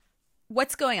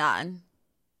What's going on?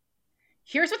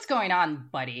 Here's what's going on,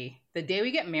 buddy. The day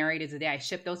we get married is the day I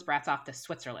ship those brats off to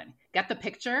Switzerland. Get the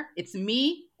picture? It's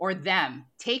me or them.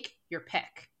 Take your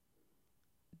pick.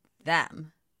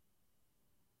 Them.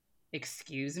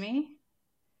 Excuse me?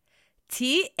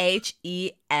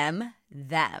 THEM,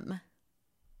 them.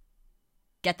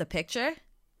 Get the picture?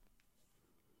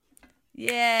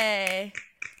 Yay.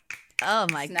 Oh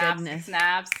my goodness.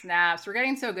 Snaps. We're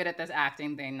getting so good at this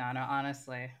acting thing, Nana,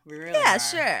 honestly. We really are. Yeah,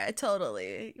 sure.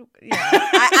 Totally. Yeah.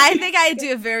 I think I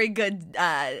do a very good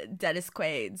Dennis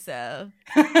Quaid, so.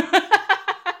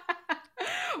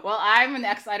 Well, I'm an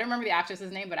I don't remember the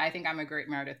actress's name, but I think I'm a great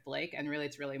Meredith Blake, and really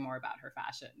it's really more about her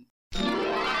fashion.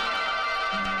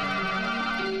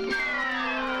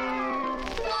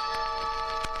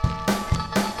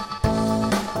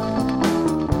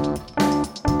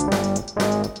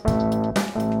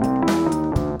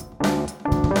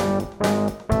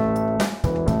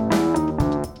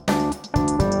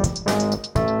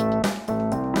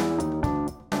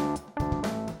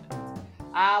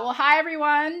 Well, hi,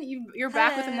 everyone. You're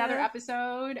back with another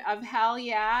episode of Hell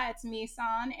Yeah. It's me,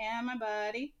 San, and my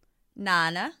buddy.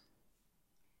 Nana.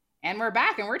 And we're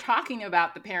back, and we're talking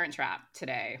about The Parent Trap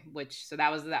today,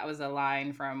 that was a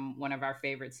line from one of our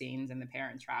favorite scenes in The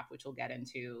Parent Trap, which we'll get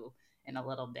into in a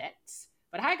little bit.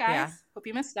 But hi, guys. Yeah. Hope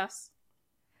you missed us.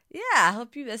 Yeah,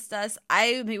 hope you missed us.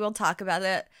 Maybe we'll talk about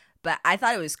it, but I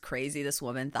thought it was crazy this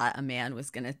woman thought a man was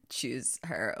going to choose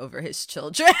her over his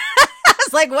children.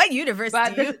 Like, what universe do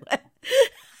you live?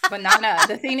 But Nana,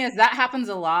 the thing is, that happens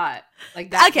a lot.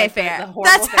 Like that. Okay, like, fair. The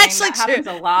horrible That's thing, actually that true. Happens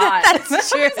a lot. That's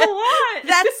true. Happens a lot.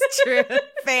 That's true.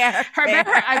 Fair.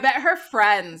 I bet her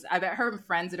friends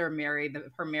that are married,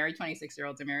 her married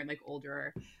 26-year-olds are married like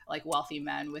older, like wealthy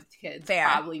men with kids. Fair.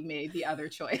 Probably made the other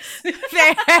choice.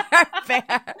 Fair.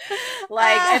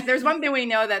 Like, if there's one thing we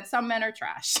know, that some men are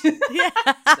trash. Yeah.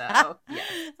 So,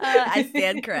 yes. I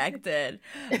stand corrected.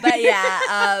 But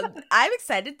yeah, I'm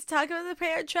excited to talk about The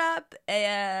Parent Trap.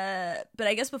 But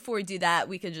I guess before we do that,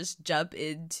 we could just jump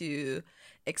into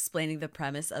explaining the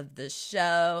premise of the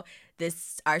show.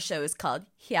 Our show is called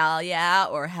Hell Yeah,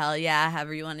 or Hell Yeah,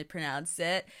 however you want to pronounce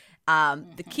it.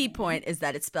 The key point is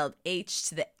that it's spelled H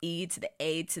to the E to the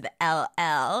A to the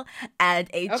LL and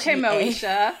H. Okay,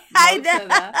 Moesha. I know.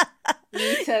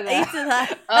 E to the E to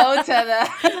the O to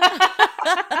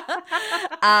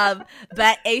the.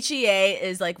 But HEA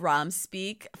is like Rom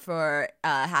speak for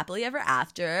Happily Ever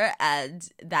After, and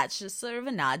that's just sort of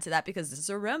a nod to that because this is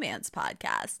a romance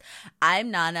podcast. I'm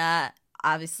Nana.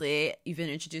 Obviously, you've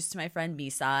been introduced to my friend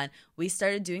Misan. We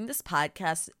started doing this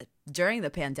podcast during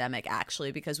the pandemic,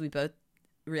 actually, because we both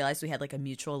realized we had like a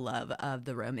mutual love of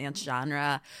the romance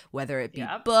genre, whether it be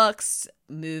books,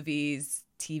 movies,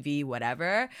 TV,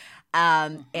 whatever.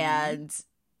 And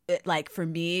it, like, for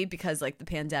me, because like the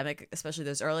pandemic, especially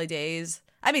those early days,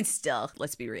 I mean, still,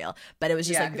 let's be real, but it was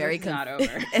just like very it's not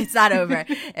over. It's not over.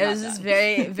 It was just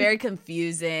very, very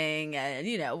confusing, and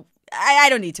you know, I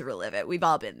don't need to relive it. We've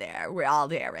all been there. We're all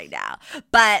there right now.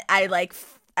 But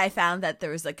I found that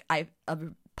there was like a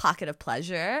pocket of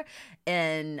pleasure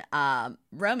in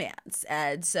romance,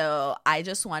 and so I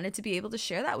just wanted to be able to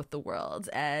share that with the world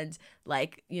and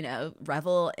like, you know,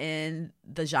 revel in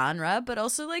the genre, but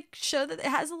also like show that it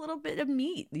has a little bit of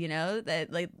meat, you know,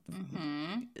 that like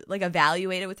like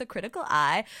evaluate it with a critical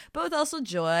eye, but with also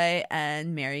joy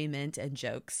and merriment and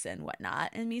jokes and whatnot.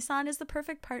 And Misan is the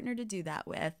perfect partner to do that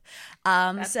with.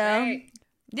 That's right.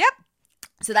 Yep.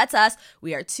 So that's us.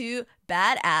 We are two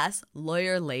badass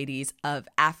lawyer ladies of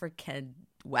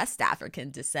West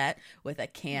African descent with a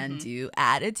can-do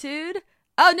attitude.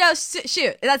 Oh, no,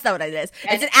 shoot. That's not what it is.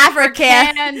 It's an African.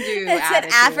 Can-do It's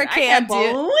attitude. an African. I can't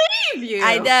believe you.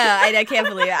 I know. I can't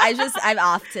believe it. I'm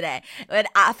off today. An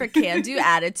African-do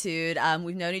attitude.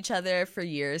 We've known each other for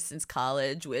years, since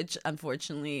college, which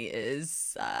unfortunately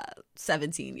is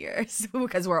 17 years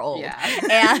because we're old. Yeah.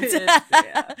 And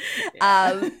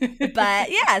but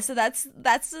yeah, so that's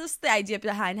just the idea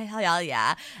behind Hell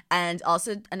Yeah. And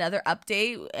also another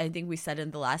update, I think we said in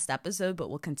the last episode, but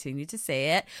we'll continue to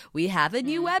say it. We have a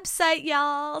new website,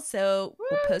 y'all. So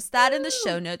we'll post that in the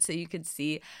show notes so you can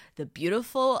see the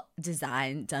beautiful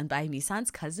design done by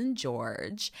Misan's cousin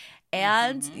George.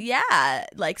 And yeah,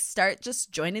 like start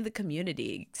just joining the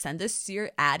community. Send us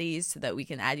your addies so that we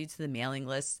can add you to the mailing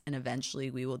list, and eventually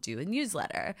we will do a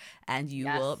newsletter and you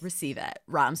will receive it.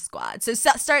 Rom Squad. So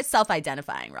start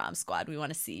self-identifying, Rom Squad. We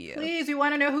want to see you. Please, we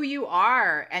want to know who you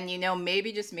are. And you know,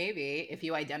 maybe, just maybe, if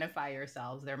you identify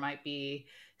yourselves, there might be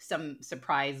some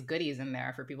surprise goodies in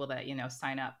there for people that, you know,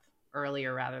 sign up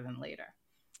earlier rather than later.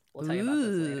 We'll tell you about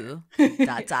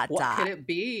this later. What could it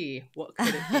be? What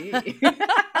could it be?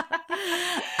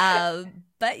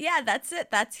 But yeah, that's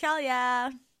it. That's hell yeah.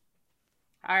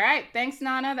 All right. Thanks,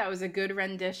 Nana. That was a good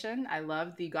rendition. I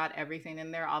loved you got everything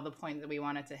in there, all the points that we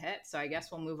wanted to hit. So I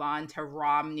guess we'll move on to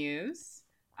ROM news.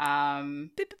 Boop,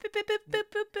 boop, boop, boop, boop,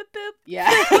 boop, boop, boop. Yeah.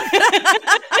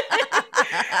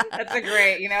 That's a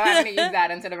great, I'm going to use that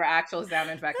instead of our actual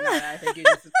sound effect, Nana. I think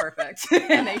this is perfect.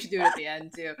 And they should do it at the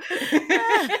end, too.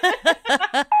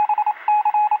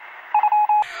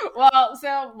 Well,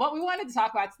 so what we wanted to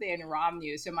talk about today in ROM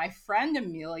news. So my friend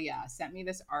Amelia sent me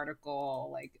this article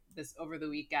like this over the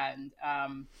weekend.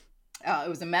 It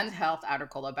was a men's health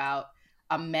article about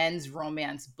a men's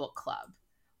romance book club,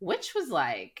 which was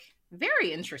like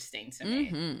very interesting to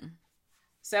me. Mm-hmm.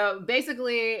 So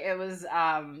basically it was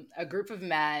a group of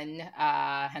men,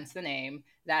 hence the name,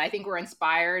 that I think were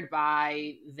inspired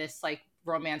by this like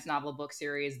romance novel book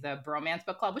series, the Bromance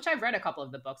Book Club, which I've read a couple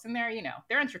of the books, and they're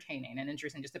entertaining and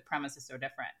interesting. Just the premise is so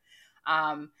different.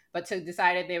 But so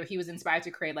decided he was inspired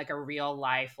to create like a real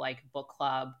life like book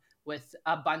club with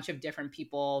a bunch of different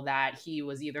people that he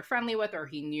was either friendly with or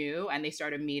he knew, and they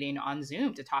started meeting on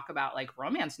Zoom to talk about like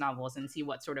romance novels and see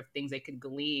what sort of things they could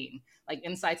glean, like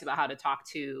insights about how to talk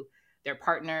to their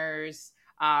partners.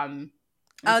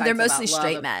 They're mostly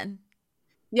straight men.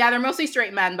 Yeah, they're mostly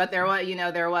straight men, but there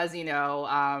was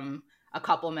a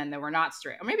couple men that were not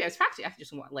straight. Or maybe it's actually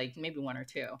just like maybe one or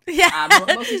two. Yeah.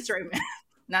 Mostly straight men.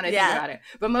 Now that I think about it.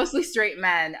 But mostly straight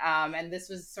men. And this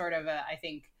was sort of I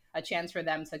think a chance for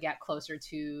them to get closer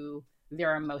to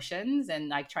their emotions and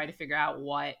like try to figure out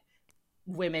what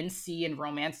women see in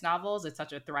romance novels. It's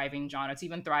such a thriving genre. It's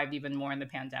even thrived even more in the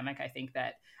pandemic. I think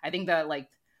the like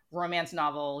romance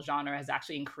novel genre has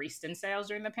actually increased in sales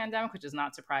during the pandemic, which does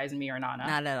not surprise me or Nana.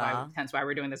 Not at all. Hence why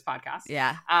we're doing this podcast.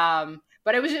 Yeah.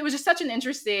 But it was just such an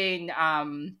interesting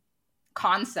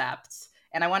concept,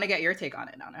 and I want to get your take on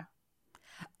it, Nana.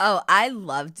 Oh, I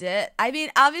loved it. I mean,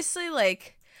 obviously,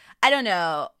 like, I don't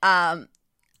know.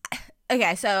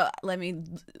 Okay, so let me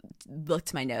look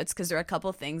to my notes because there are a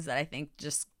couple things that I think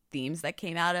just themes that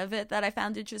came out of it that I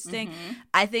found interesting. Mm-hmm.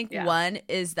 I think one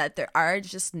is that there are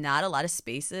just not a lot of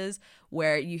spaces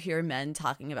where you hear men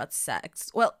talking about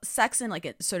sex. Well, sex in like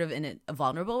in a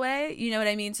vulnerable way. You know what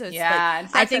I mean? So it's and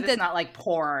I think that's not like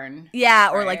porn.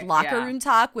 Yeah, or like locker room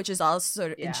talk, which is all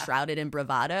sort of enshrouded in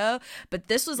bravado. But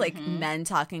this was like men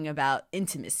talking about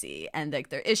intimacy and like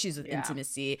their issues with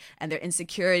intimacy and their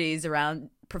insecurities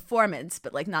around performance,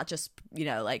 but like not just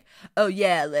like, oh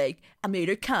yeah, like I made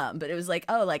her come, but it was like,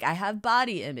 oh, like I have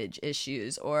body image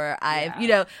issues, or I've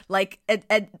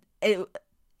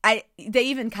they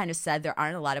even kind of said there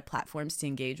aren't a lot of platforms to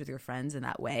engage with your friends in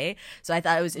that way. So I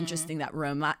thought it was interesting that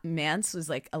romance was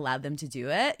like allowed them to do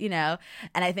it, and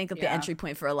I think the entry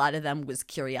point for a lot of them was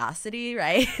curiosity,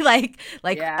 right?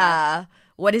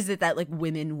 What is it that like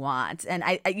women want? And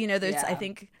I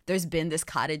think there's been this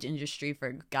cottage industry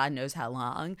for God knows how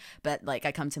long, but like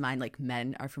I come to mind like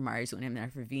men are for Mars, women are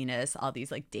for Venus, all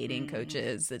these like dating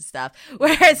coaches and stuff,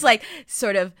 where it's like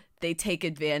sort of they take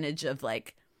advantage of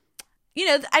like,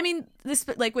 I mean, this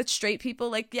like with straight people,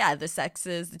 like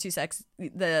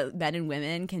the men and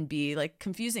women can be like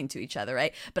confusing to each other,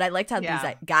 right? But I liked how these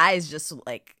like, guys just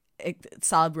like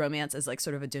saw romance as like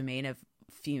sort of a domain of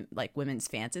like women's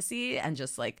fantasy, and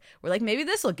just like we're like, maybe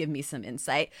this will give me some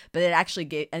insight. But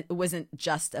it wasn't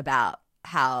just about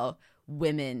how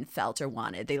women felt or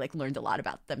wanted. They like learned a lot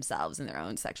about themselves and their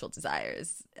own sexual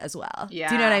desires as well. Yeah.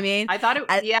 Do you know what I mean? I thought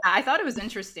it was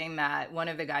interesting that one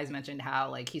of the guys mentioned how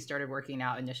like he started working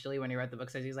out initially when he read the book.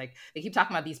 So he's like, they keep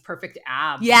talking about these perfect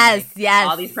abs. Yes, and, like,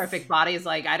 all these perfect bodies.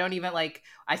 Like I don't even like,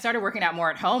 I started working out more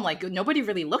at home. Like nobody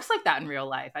really looks like that in real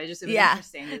life. It was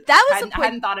interesting. I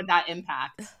hadn't thought of that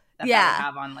impact that would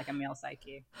have on like a male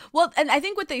psyche. Well, and I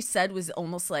think what they said was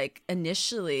almost like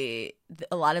initially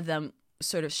a lot of them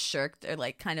sort of shirked or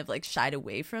like kind of like shied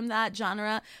away from that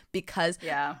genre because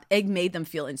it made them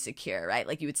feel insecure, right?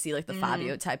 Like you would see like the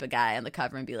Fabio type of guy on the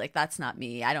cover and be like, that's not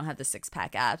me, I don't have the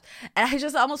six-pack abs. And I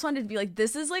just almost wanted to be like,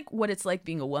 this is like what it's like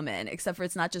being a woman, except for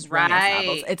it's not just romance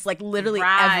novels, it's like literally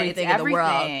everything in the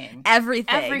world.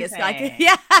 Everything. It's like and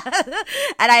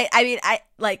I mean I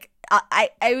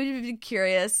would be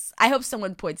curious. I hope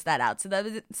someone points that out to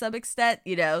them to some extent,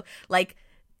 like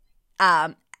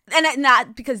and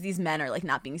not because these men are like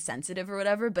not being sensitive or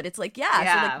whatever, but it's like, so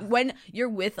like when you're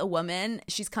with a woman,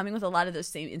 she's coming with a lot of those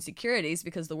same insecurities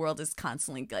because the world is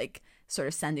constantly like sort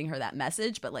of sending her that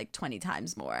message, but like 20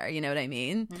 times more, you know what I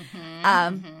mean?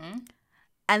 And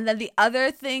then the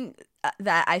other thing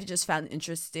that I just found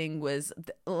interesting was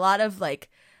a lot of like,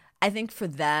 I think for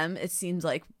them, it seems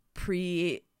like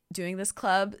doing this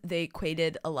club, they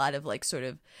equated a lot of like sort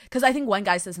of, because I think one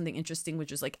guy said something interesting,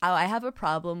 which was like, oh, I have a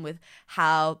problem with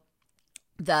how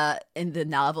in the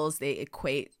novels they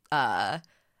equate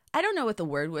I don't know what the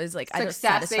word was, like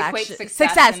success. They equate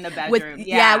success in the bedroom.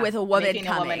 with a woman making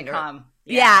coming. A woman come.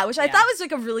 Which I thought was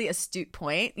like a really astute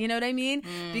point. You know what I mean?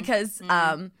 Because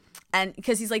and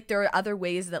because he's like, there are other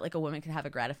ways that like a woman can have a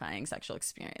gratifying sexual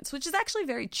experience, which is actually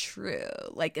very true.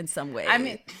 Like in some ways, I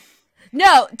mean,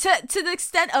 no, to the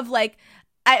extent of like,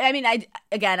 I mean, I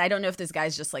don't know if this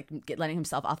guy's just like letting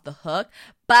himself off the hook,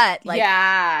 but like,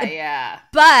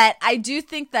 but I do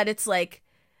think that it's like,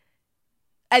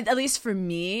 at least for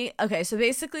me, okay, so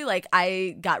basically, like,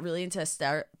 I got really into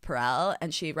Esther Perel,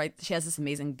 and she has this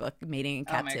amazing book, Mating in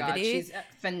Captivity. Oh my God, she's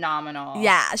phenomenal.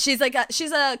 Yeah, she's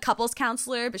a couples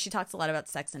counselor, but she talks a lot about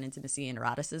sex and intimacy and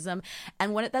eroticism,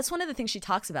 and that's one of the things she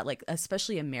talks about, like,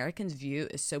 especially Americans' view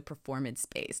is so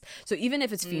performance-based. So even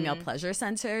if it's female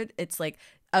pleasure-centered, it's like,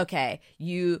 okay,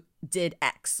 you did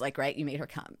X, like, right? You made her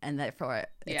come, and therefore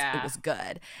it was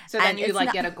good. So then you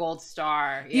like get a gold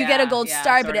star. You get a gold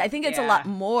star, but I think it's a lot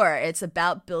more. It's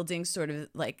about building sort of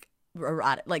like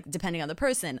erotic, like depending on the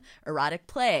person, erotic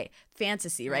play,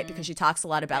 fantasy, right? Because she talks a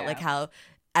lot about like how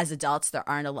as adults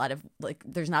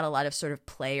there's not a lot of sort of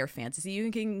play or fantasy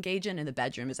you can engage in. And the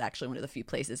bedroom is actually one of the few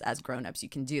places as grown-ups you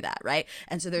can do that, right?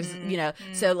 And so there's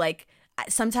so like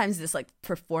sometimes this like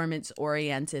performance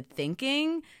oriented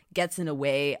thinking gets in the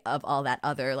way of all that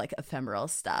other like ephemeral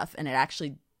stuff, and it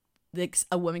actually, like,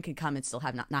 a woman can come and still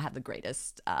have not have the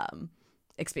greatest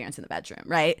experience in the bedroom,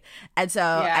 right? And so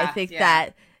I think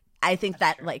that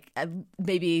that's like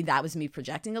maybe that was me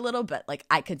projecting a little, but like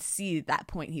I could see that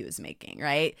point he was making,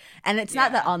 right? And it's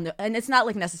not that and it's not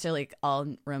like necessarily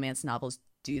all romance novels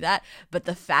do that, but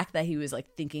the fact that he was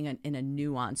like thinking in a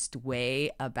nuanced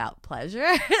way about pleasure,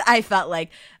 I felt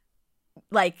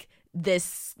like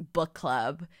this book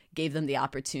club gave them the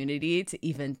opportunity to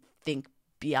even think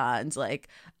beyond like,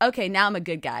 okay, now I'm a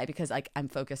good guy because like I'm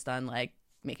focused on like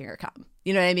making her come.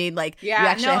 You know what I mean? Like you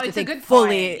actually have to think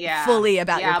fully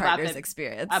about your partner's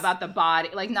experience, about the body,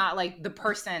 like not like the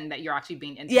person that you're actually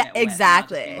being intimate with. Yeah,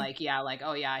 exactly. Like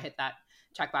oh yeah, I hit that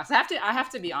checkbox. I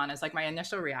have to be honest. Like my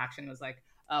initial reaction was like,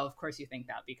 oh, of course you think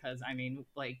that, because I mean,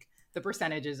 like the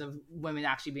percentages of women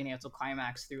actually being able to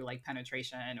climax through like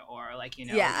penetration or like,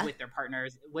 with their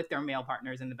partners, with their male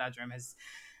partners in the bedroom is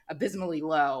abysmally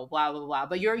low, blah, blah, blah.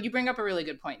 But you bring up a really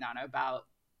good point, Nana, about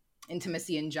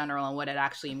intimacy in general and what it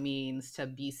actually means to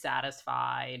be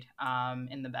satisfied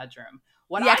in the bedroom.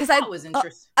 What I thought was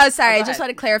interesting. I just want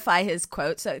to clarify his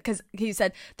quote. So, because he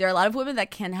said there are a lot of women that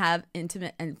can have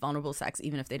intimate and vulnerable sex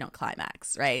even if they don't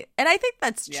climax, right? And I think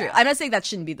that's true. I'm not saying that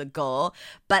shouldn't be the goal,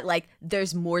 but like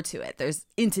there's more to it. There's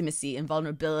intimacy and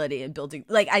vulnerability and building.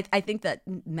 Like I think that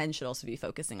men should also be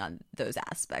focusing on those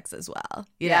aspects as well.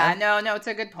 You know? No, it's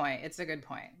a good point. It is a good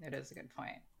point.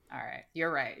 All right, you're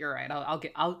right. I'll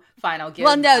give.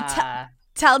 Well, no,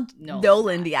 tell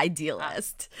Nolan the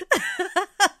idealist.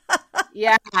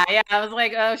 Yeah. I was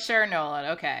like, oh, sure,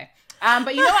 Nolan. Okay.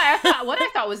 But you know what I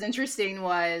thought was interesting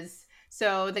was,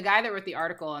 so the guy that wrote the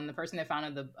article and the person that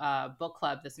founded the book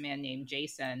club, this man named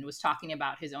Jason, was talking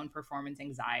about his own performance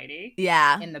anxiety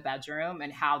in the bedroom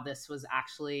and how this was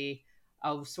actually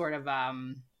a sort of,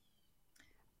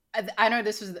 I know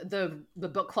this was the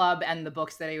book club and the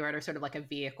books that he wrote are sort of like a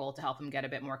vehicle to help him get a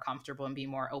bit more comfortable and be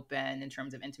more open in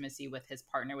terms of intimacy with his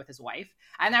partner, with his wife.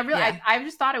 And I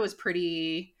just thought it was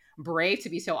pretty brave to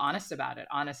be so honest about it,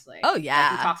 honestly. Oh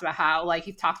yeah. He talked about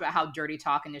how dirty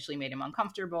talk initially made him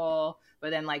uncomfortable, but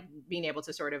then like being able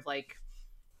to sort of like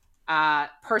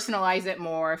personalize it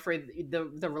more for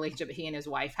the relationship that he and his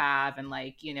wife have, and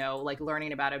like, like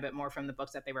learning about it a bit more from the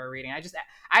books that they were reading. I don't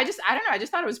know, I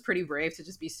just thought it was pretty brave to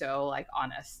just be so like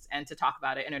honest and to talk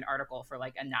about it in an article for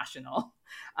like a national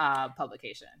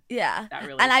publication. Yeah. That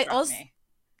really struck me.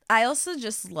 I also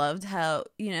just loved how,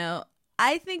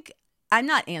 I think I'm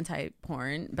not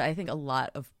anti-porn, but I think a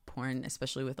lot of porn,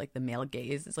 especially with like the male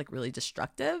gaze, is like really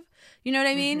destructive. You know what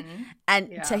I mean? Mm-hmm.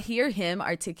 And to hear him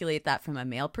articulate that from a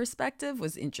male perspective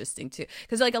was interesting too.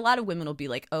 Because like a lot of women will be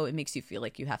like, oh, it makes you feel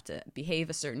like you have to behave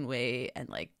a certain way and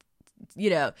like,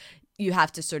 you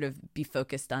have to sort of be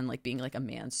focused on like being like a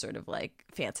man's sort of like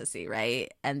fantasy,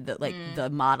 right? And the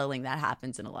modeling that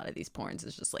happens in a lot of these porns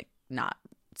is just like not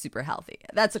super healthy.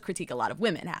 That's a critique a lot of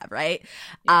women have, right?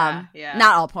 Not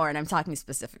all porn. I'm talking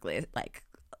specifically like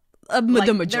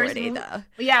the majority though.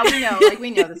 Yeah,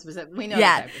 we know this was we know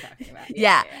yeah. the type we're talking about.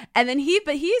 Yeah. And then he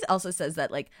also says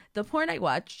that like the porn I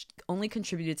watched only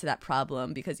contributed to that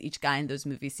problem because each guy in those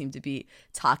movies seemed to be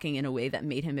talking in a way that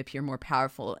made him appear more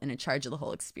powerful and in charge of the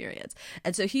whole experience.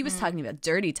 And so he was talking about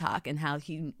dirty talk and how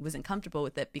he wasn't comfortable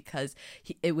with it because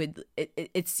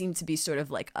it seemed to be sort of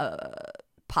like a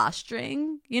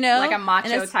posturing, like a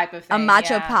macho type of thing, a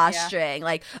macho posturing,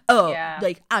 like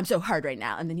like I'm so hard right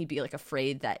now, and then he'd be like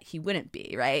afraid that he wouldn't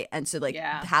be, right? And so like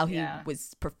how he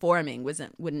was performing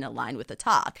wouldn't align with the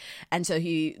talk, and so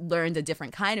he learned a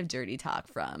different kind of dirty talk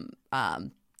from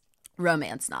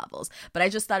romance novels. But I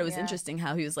just thought it was interesting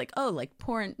how he was like, oh, like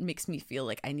porn makes me feel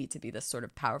like I need to be this sort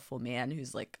of powerful man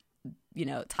who's like,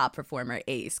 top performer,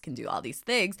 ace, can do all these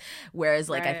things, whereas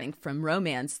like I think from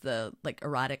romance, the like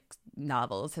erotic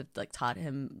novels have like taught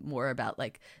him more about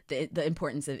like the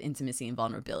importance of intimacy and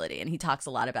vulnerability. And he talks a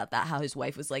lot about that, how his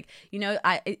wife was like,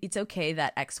 it's okay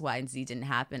that X, Y, and Z didn't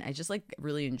happen, I just like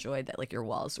really enjoyed that like your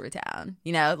walls were down,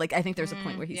 like I think there's a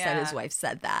point where he said his wife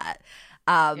said that.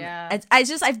 And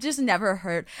I've just never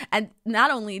heard, and not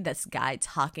only this guy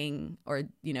talking or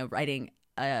writing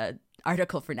a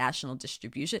article for national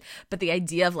distribution, but the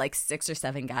idea of like 6 or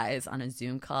 7 guys on a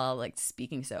Zoom call like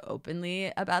speaking so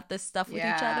openly about this stuff with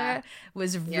each other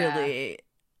was really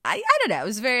I don't know,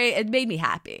 it made me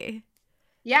happy.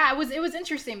 Yeah, it was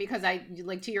interesting because I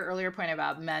like to your earlier point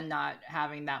about men not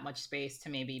having that much space to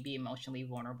maybe be emotionally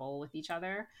vulnerable with each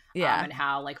other. And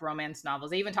how like romance novels,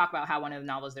 they even talk about how one of the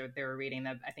novels they were reading,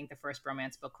 I think the first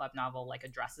romance book club novel, like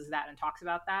addresses that and talks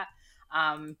about that.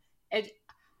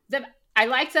 I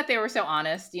liked that they were so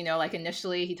honest, like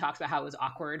initially he talks about how it was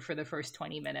awkward for the first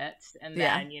 20 minutes and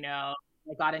then,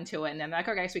 they got into it and then like,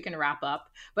 okay, so we can wrap up.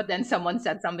 But then someone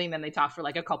said something, then they talked for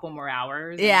like a couple more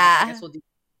hours. And I guess we'll do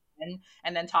it.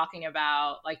 And then talking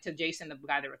about like to Jason, the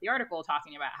guy that wrote the article,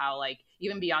 talking about how like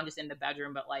even beyond just in the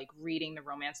bedroom, but like reading the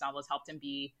romance novels helped him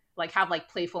be like have like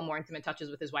playful, more intimate touches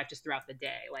with his wife just throughout the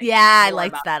day. Like I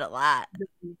liked that a lot.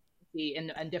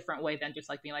 In a different way than just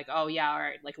like being like, oh yeah, all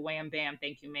right, like wham bam,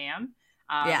 thank you, ma'am.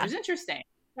 It was interesting.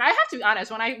 I have to be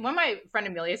honest, when my friend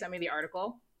Amelia sent me the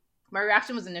article, my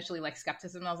reaction was initially like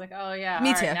skepticism. I was like, oh yeah,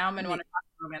 me too. Right, now I'm gonna want to talk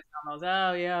romance novels.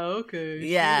 Oh yeah, okay,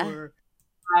 yeah. Sure.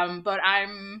 But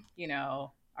I'm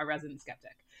a resident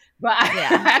skeptic. But I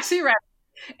actually read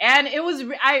it, and it was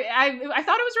I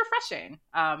thought it was refreshing.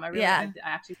 I really I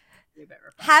actually.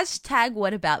 Hashtag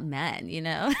what about men,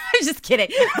 I'm just kidding.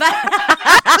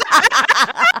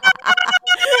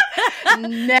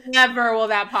 Never will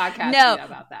that podcast be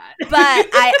about that. But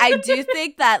I do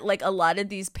think that like a lot of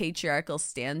these patriarchal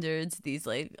standards, these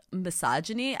like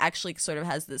misogyny actually sort of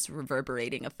has this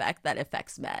reverberating effect that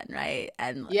affects men, right?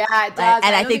 And it does.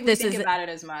 And I think this think is about it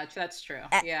as much. That's true.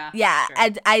 Yeah. True.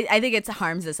 And I think it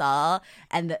harms us all.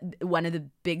 And one of the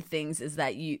big things is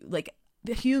that you like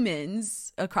the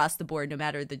humans across the board, no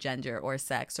matter the gender or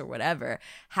sex or whatever,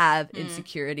 have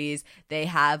insecurities. They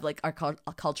have like our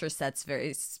culture sets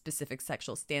very specific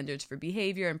sexual standards for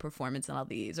behavior and performance and all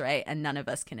these, right? And none of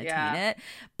us can attain it.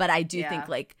 But I do think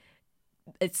like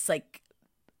it's like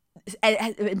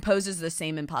it imposes the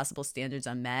same impossible standards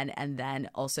on men, and then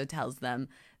also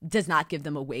does not give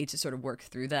them a way to sort of work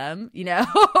through them,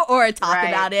 or talk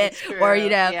about it, or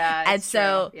and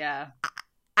so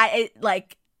I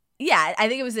like. Yeah, I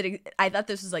think it was. I thought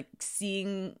this was like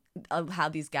seeing how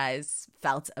these guys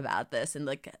felt about this, and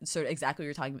like sort of exactly what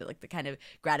you're talking about, like the kind of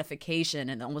gratification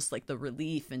and almost like the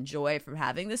relief and joy from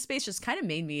having this space just kind of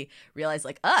made me realize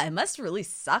like, it must really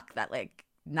suck that like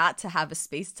not to have a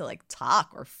space to like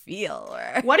talk or feel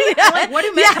or what do you what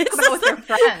do men talk about with their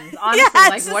friends,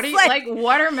 honestly?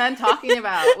 What are men talking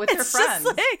about with their friends?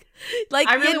 Like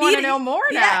I really want to know more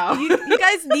now. You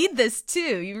guys need this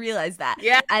too. You realize that.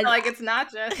 And like it's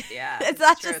not just it's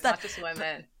not true. just it's not just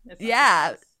women.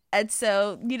 And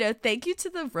so, thank you to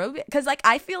the romance, because like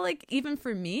I feel like even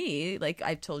for me, like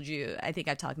I've told you, I think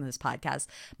I've talked in this podcast,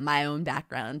 my own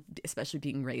background, especially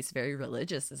being raised very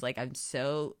religious, is like I'm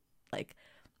so like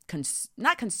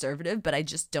not conservative, but I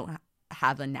just don't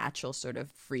have a natural sort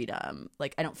of freedom.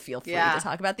 Like I don't feel free to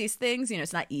talk about these things.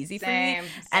 It's not easy for me.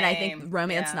 And I think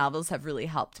romance novels have really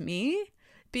helped me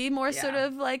be more sort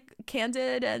of like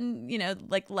candid and,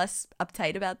 like less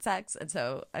uptight about sex. And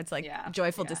so it's like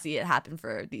joyful to see it happen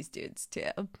for these dudes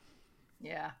too.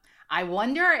 Yeah. I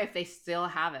wonder if they still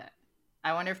have it.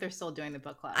 I wonder if they're still doing the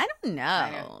book club. I don't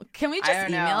know. Can we just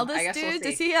email this dude? We'll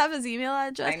Does he have his email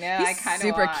address? I know. He's I kind of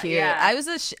super cute. Yeah. I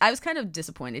was kind of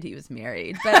disappointed he was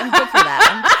married, but I'm good for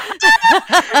that.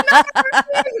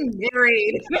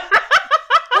 Married.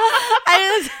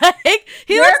 I was like,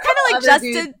 he looks kind of like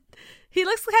Justin. He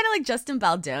looks kind of like Justin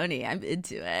Baldoni. I'm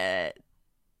into it.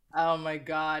 Oh my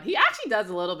god, he actually does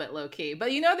a little bit low key, but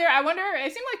there. I wonder.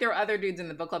 It seemed like there were other dudes in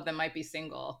the book club that might be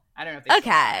single. I don't know if they.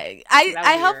 Okay, that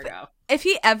I hope if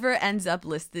he ever ends up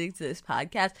listening to this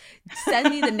podcast, send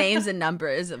me the names and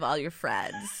numbers of all your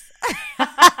friends.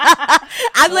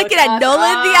 I'm looking at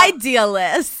Nolan the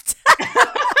Idealist.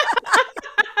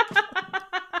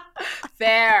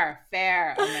 Fair.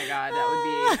 Oh my god,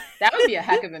 that would be a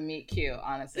heck of a meet cute.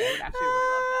 Honestly, I would actually really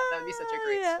love that. That would be such a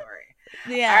great story.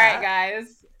 Yeah. All right,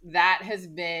 guys, that has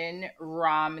been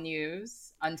Rom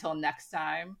News. Until next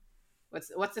time,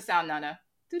 what's the sound, Nana?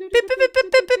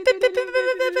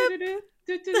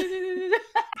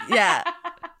 Yeah.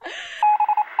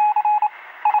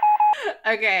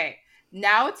 Okay,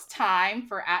 now it's time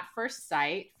for At First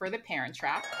Sight for the Parent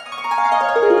Trap.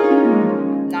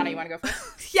 Nana, you want to go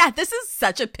first? Yeah, this is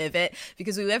such a pivot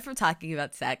because we went from talking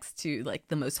about sex to like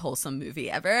the most wholesome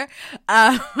movie ever.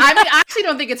 I mean, I actually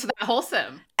don't think it's that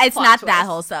wholesome. It's not twist. That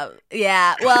wholesome.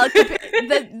 Yeah. Well, we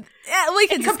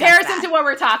can in comparison to what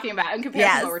we're talking about. In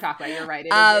comparison to what we're talking about, you're right.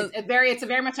 It's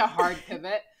very much a hard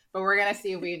pivot, but we're gonna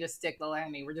see if we can just stick the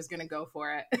landing. We're just gonna go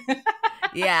for it.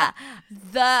 Yeah.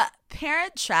 The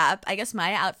Parent Trap. I guess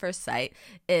my At First Sight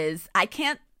is I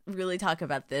can't really talk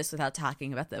about this without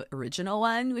talking about the original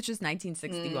one, which was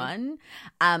 1961.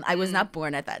 I was not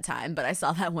born at that time, but I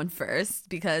saw that one first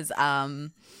because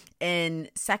in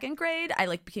second grade I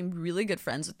like became really good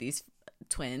friends with these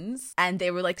twins, and they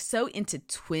were like so into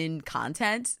twin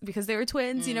content because they were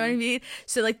twins, you know what I mean?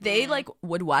 So like they like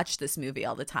would watch this movie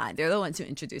all the time. They're the ones who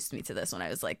introduced me to this when I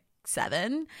was like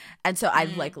 7, and so I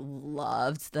like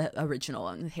loved the original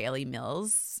one with Haley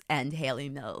Mills, and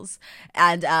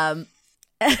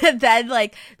then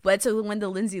like so when the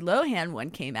Lindsay Lohan one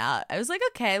came out, I was like,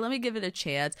 okay, let me give it a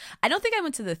chance. I don't think I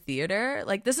went to the theater.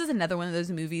 Like this is another one of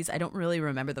those movies I don't really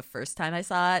remember the first time I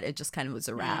saw it. It just kind of was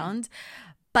around.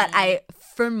 But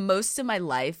for most of my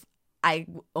life, I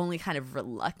only kind of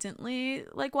reluctantly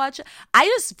like watch it. I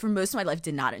just for most of my life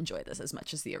did not enjoy this as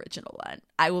much as the original one.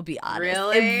 I will be honest.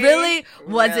 Really? It really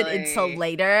wasn't until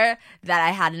later that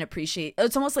I had an appreciate.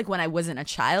 It's almost like when I wasn't a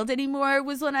child anymore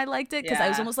was when I liked it because I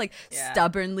was almost like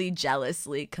stubbornly,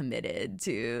 jealously committed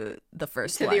to the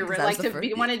first one. You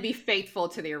wanted to be faithful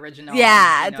to the original.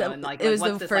 Yeah, and it was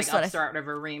the first one. Upstart of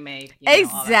a remake.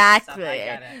 Exactly.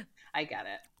 I get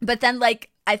it. But then like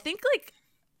I think like.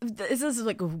 This is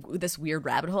like this weird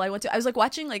rabbit hole I went to. I was like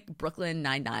watching like Brooklyn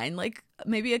Nine-Nine like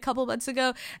maybe a couple months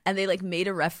ago, and they like made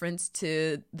a reference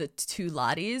to the Two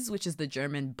Lotties, which is the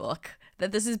German book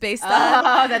that this is based on.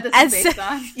 Oh, that this is based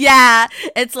on? Yeah,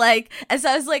 it's like, and so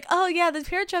I was like, oh yeah, the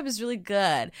Parent Trap is really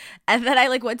good. And then I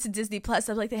like went to Disney Plus.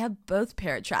 I'm like, they have both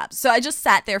Parent Traps. So I just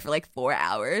sat there for like 4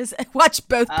 hours and watched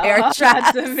both Parent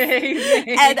Traps. That's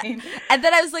amazing. And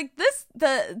then I was like,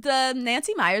 the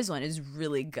Nancy Meyers one is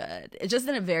really good. It's just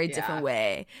in a very different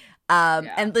way.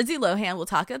 And Lindsay Lohan, we'll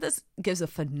talk about this, gives a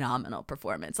phenomenal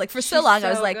performance. Like for so long, I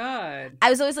was like, good. I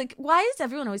was always like, why is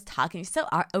everyone always talking? She's so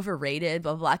overrated,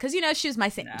 blah, blah, blah. Because, she was my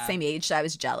same age, so I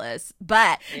was jealous.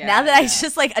 But now that I was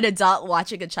just like an adult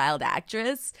watching a child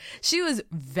actress, she was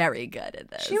very good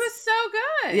at this. She was so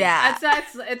good. Yeah.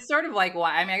 It's sort of like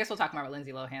why. I mean, I guess we'll talk more about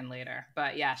Lindsay Lohan later.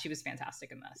 But yeah, she was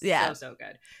fantastic in this. Yeah. So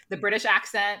good. The British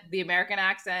accent, the American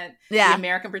accent, the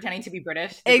American pretending to be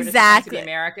British, the British pretending to be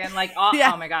American. Like, oh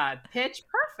my God. Pitch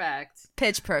perfect.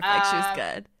 She was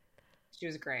good. She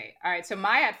was great. All right, so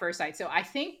my At First Sight. So I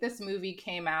think this movie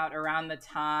came out around the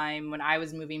time when I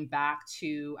was moving back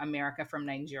to America from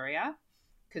Nigeria,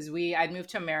 because I'd moved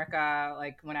to America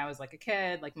like when I was like a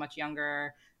kid, like much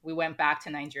younger. We went back to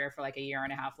Nigeria for like a 1.5 year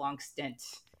long stint,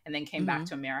 and then came back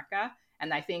to America.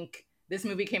 And I think this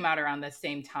movie came out around the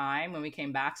same time when we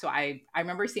came back. So I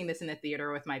remember seeing this in the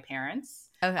theater with my parents.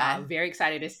 Okay, very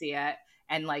excited to see it.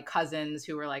 And like cousins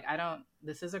who were like,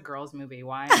 this is a girl's movie.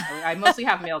 Why? I mostly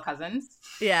have male cousins.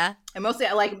 Yeah. And mostly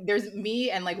like there's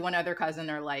me and like one other cousin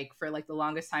are like, for like the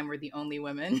longest time, we're the only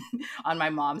women on my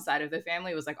mom's side of the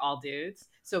family. It was like all dudes.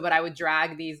 But I would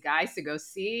drag these guys to go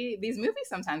see these movies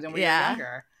sometimes when we were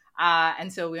younger.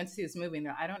 And so we went to see this movie and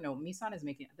I don't know, Misan is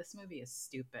making this movie is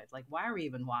stupid. Like, why are we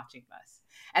even watching this?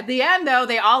 At the end though,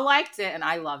 they all liked it and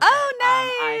I loved it.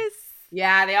 Oh, nice.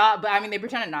 They all, but I mean, they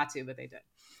pretended not to, but they did.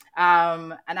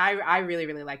 And I really,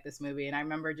 really liked this movie. And I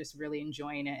remember just really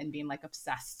enjoying it and being like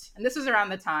obsessed. And this was around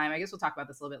the time, I guess we'll talk about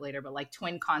this a little bit later, but like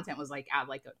twin content was like at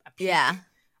like a peak,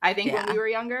 I think when we were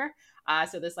younger.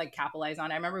 So this like capitalized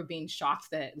on it. I remember being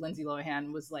shocked that Lindsay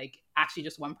Lohan was like actually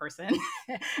just one person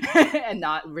and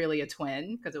not really a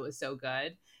twin because it was so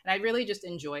good. And I really just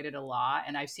enjoyed it a lot.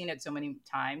 And I've seen it so many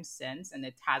times since, and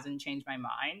it hasn't changed my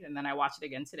mind. And then I watched it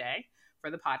again today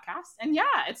for the podcast. And yeah,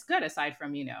 it's good aside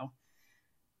from, the bonkers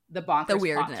The plot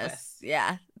weirdness. twists.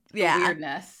 Yeah. The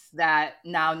weirdness that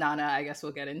now Nana, I guess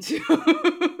we'll get into.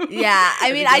 Yeah.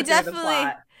 I mean, I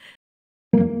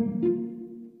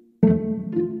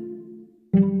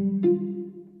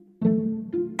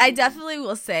definitely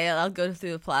will say, I'll go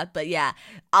through the plot, but yeah,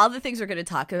 all the things we're going to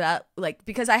talk about, like,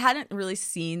 because I hadn't really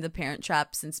seen The Parent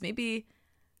Trap since maybe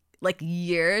like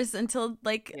years until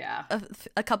like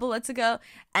a couple months ago,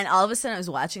 and all of a sudden I was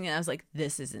watching it and I was like,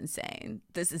 this is insane.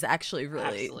 This is actually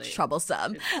really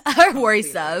troublesome or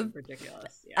worrisome.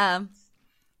 Ridiculous. Yeah.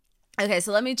 Okay,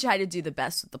 so let me try to do the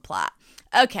best with the plot.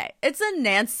 Okay, it's a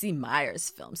Nancy Meyers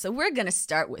film. So we're going to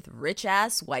start with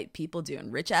rich-ass white people doing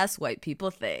rich-ass white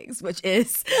people things, which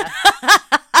is...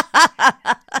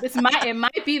 It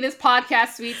might be this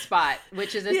podcast sweet spot,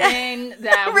 which is a thing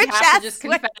that we have to just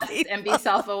confess and be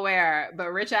self-aware.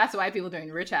 But rich-ass white people doing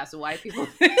rich-ass white people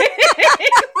things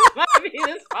might be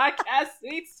this podcast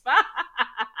sweet spot.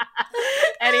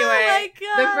 Anyway,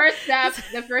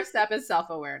 the first step is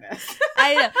self-awareness.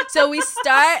 I know. So we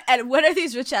start, and what are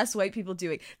these rich-ass white people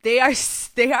doing? They are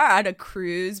on a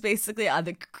cruise, basically on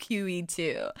the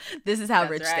QE2. This is how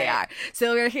rich they are.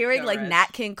 So we're hearing like rich. Nat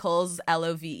King Cole's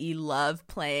LOVE Love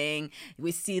playing.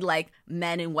 We see like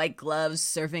men in white gloves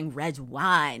serving red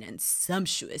wine and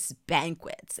sumptuous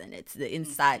banquets, and it's the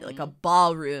inside like a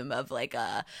ballroom of like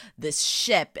this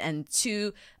ship, and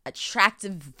two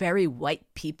attractive, very white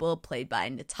people played by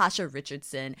Natasha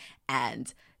Richardson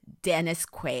and Dennis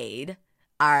Quaid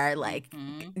are like,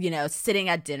 sitting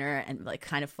at dinner and like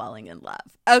kind of falling in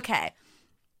love. Okay.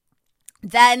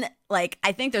 Then like,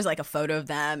 I think there's like a photo of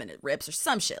them and it rips or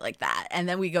some shit like that. And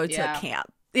then we go to a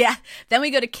camp. Yeah. Then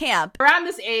we go to camp. Around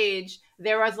this age,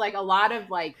 there was like a lot of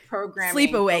like programming.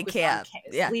 Sleepaway camp.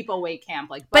 Sleepaway camp.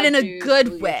 Like, but in a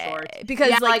good way. Because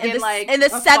in the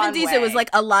 70s, it was like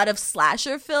a lot of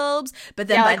slasher films. But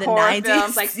then by the 90s.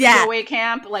 Films, like Sleepaway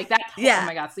Camp. Like that. Yeah. Oh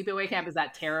my God. Sleepaway Camp is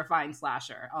that terrifying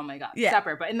slasher. Oh my God. Yeah.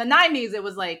 Separate. But in the 90s, it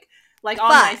was like all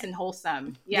nice and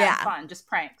wholesome. Yeah. Fun. Just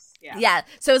pranks. Yeah.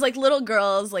 So it was like little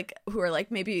girls like who are like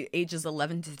maybe ages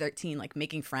 11 to 13, like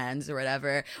making friends or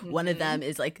whatever. One of them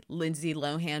is like Lindsay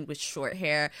Lohan with short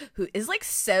hair, who is like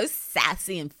so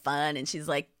sassy and fun, and she's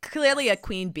like clearly a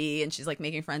queen bee, and she's like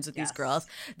making friends with these girls.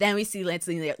 Then we see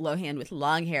Lindsay Lohan with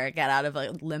long hair get out of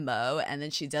a limo, and then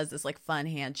she does this like fun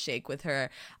handshake with her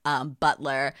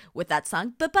butler with that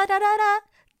song ba-ba-da-da-da.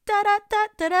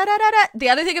 The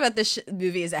other thing about this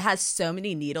movie is it has so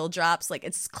many needle drops. Like,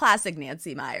 it's classic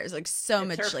Nancy Meyers. Like, so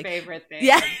much. Her like favorite thing.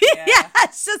 Yeah.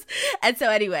 It's just, and so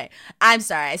anyway, I'm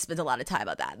sorry, I spent a lot of time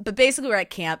on that. But basically, we're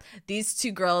at camp. These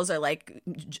two girls are like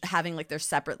having like their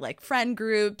separate like friend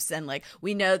groups, and like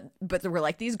we know, but we're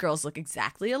like, these girls look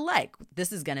exactly alike.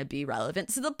 This is gonna be relevant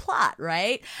to the plot,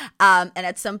 right? And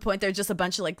at some point, there's just a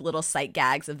bunch of like little sight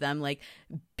gags of them like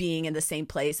being in the same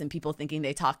place and people thinking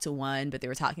they talked to one, but they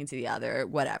were talking to the other,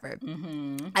 whatever.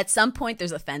 At some point,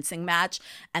 there's a fencing match,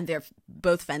 and they're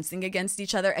both fencing against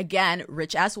each other. Again,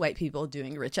 rich-ass white people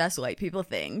doing rich-ass white people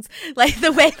things. Like,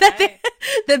 the way that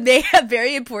a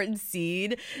very important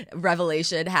scene,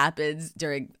 revelation, happens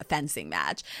during a fencing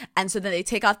match. And so then they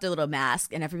take off their little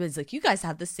mask, and everybody's like, you guys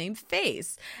have the same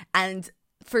face. And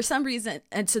for some reason,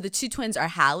 and so the two twins are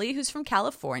Hallie, who's from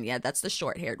California, that's the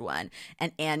short-haired one,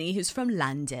 and Annie, who's from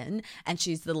London, and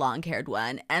she's the long-haired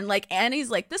one. And like, Annie's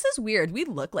like, this is weird, we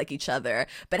look like each other,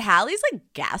 but Hallie's like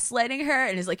gaslighting her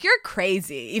and is like, you're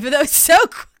crazy, even though it's so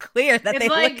clear that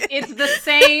it's the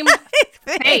same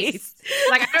face.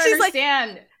 Like, I don't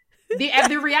understand.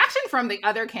 The reaction from the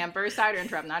other campers, sorry to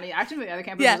interrupt, not the reaction from the other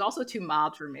campers was also too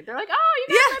mild for me. They're like, oh,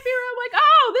 you guys might be real. Like,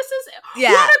 oh, this is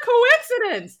what a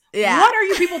coincidence. Yeah. What are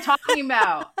you people talking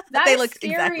about? That is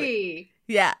scary. Exactly.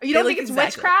 Yeah. You don't think it's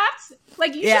witchcraft?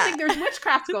 Like, you should think there's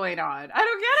witchcraft going on. I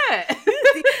don't get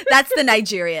it. That's the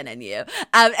Nigerian in you.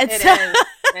 It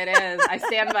is. I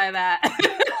stand by that.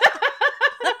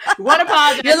 What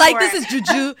apologize? You're like, this is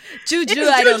juju. Juju,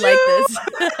 I don't like this.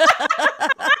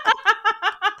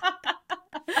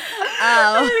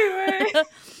 Anyway.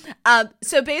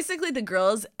 So basically the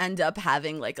girls end up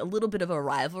having like a little bit of a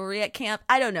rivalry at camp.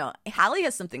 I don't know. Hallie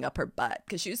has something up her butt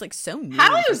because she was like so mean.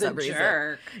 Hallie was a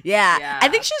jerk. Yeah. I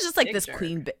think she was just like this jerk.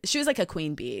 Queen. She was like a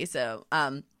queen bee. So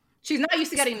she's not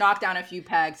used to getting knocked down a few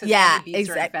pegs. So Annie beats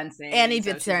her in fencing. Annie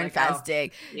beats her in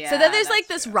fencing. So then there's like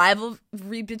this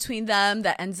rivalry between them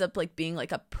that ends up like being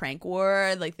like a prank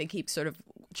war. Like, they keep sort of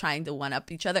trying to one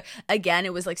up each other. Again,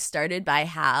 it was like started by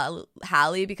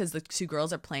Hallie because the two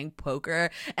girls are playing poker,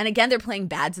 and again they're playing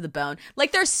bad to the bone.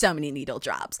 Like, there's so many needle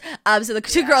drops. So the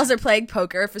two girls are playing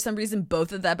poker. For some reason,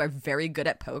 both of them are very good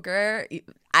at poker.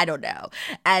 I don't know.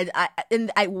 And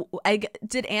I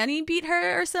did Annie beat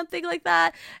her or something like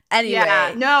that? Anyway.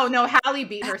 Yeah. No, Hallie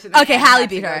beat her. So then okay, Annie Hallie had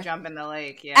to beat go her. jump in the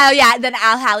lake. Yeah. Oh yeah, then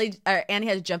Annie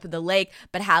had to jump in the lake,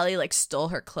 but Hallie like stole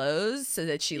her clothes so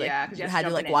that she like had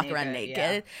to like walk around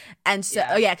naked. And so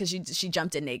because she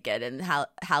jumped in naked and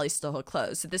Hallie stole her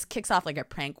clothes. So this kicks off like a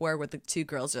prank war where the two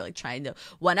girls are like trying to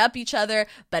one up each other,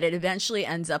 but it eventually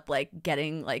ends up like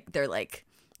getting like they're like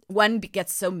one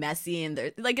gets so messy and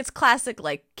they're like it's classic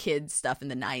like kid stuff in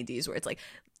the 90s where it's like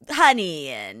honey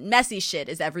and messy shit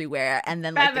is everywhere, and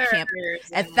then like the camp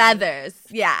and feathers,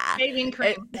 shaving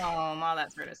cream foam, all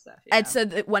that sort of stuff. And so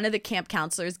one of the camp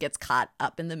counselors gets caught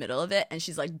up in the middle of it, and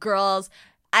she's like, "Girls,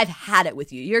 I've had it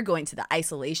with you. You're going to the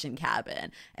isolation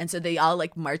cabin." And so they all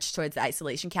like march towards the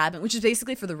isolation cabin, which is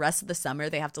basically for the rest of the summer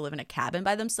they have to live in a cabin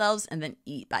by themselves and then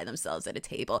eat by themselves at a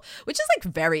table, which is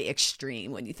like very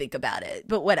extreme when you think about it,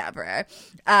 but whatever.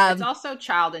 It's also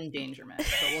child endangerment.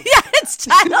 So it's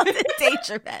child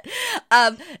endangerment.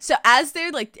 So as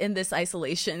they're like in this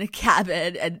isolation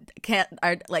cabin and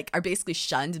are basically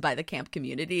shunned by the camp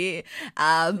community,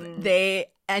 they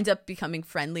end up becoming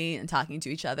friendly and talking to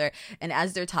each other. And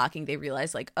as they're talking, they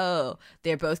realize like, oh,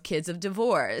 they're both kids of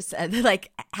divorce. And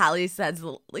like Hallie says,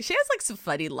 she has like some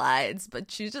funny lines, but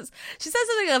she says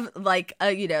something of like,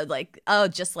 oh,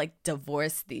 just like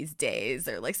divorce these days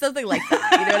or like something like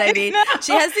that. You know what I mean?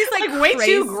 She has these like way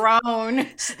too grown.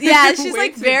 Yeah, she's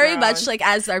like very much like,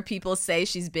 as our people say,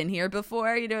 she's been here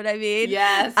before. You know what I mean?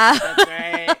 Yes, that's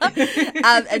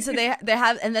right. And so they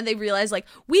have, and then they realize like,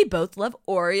 we both love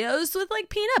Oreos with like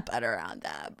peanut butter on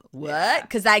them. What?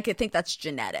 Because I could think that's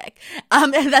genetic.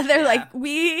 And then they're like,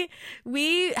 we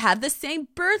have the same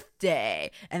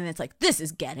birthday. And then it's like, this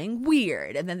is getting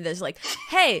weird. And then there's like,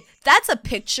 hey, that's a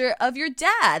picture of your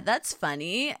dad. That's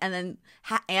funny. And then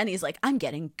Annie's like, I'm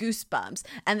getting goosebumps.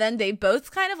 And then they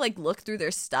both kind of like look through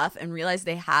their stuff and realize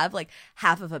they have like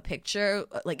half of a picture.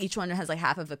 Like each one has like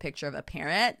half of a picture of a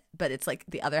parent, but it's like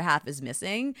the other half is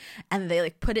missing. And they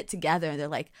like put it together and they're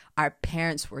like, our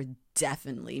parents were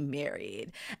definitely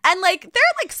married. And like they're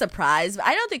like surprised, but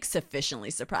I don't think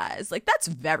sufficiently surprised. Like that's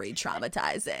very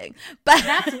traumatizing. But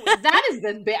that is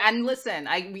the big, and listen,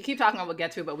 we keep talking about we'll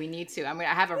get to it, but we need to. I mean,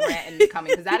 I have a rant in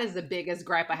coming because that is the biggest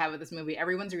gripe I have with this movie.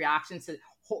 Everyone's reactions to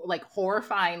like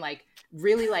horrifying, like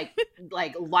really like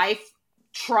life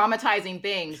traumatizing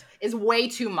things is way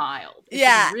too mild. It's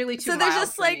just really too mild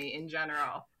just for me in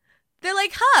general. They're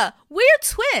like, we're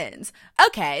twins.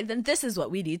 Okay, then this is what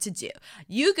we need to do.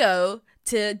 You go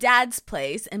to dad's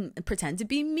place and pretend to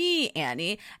be me,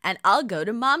 Annie, and I'll go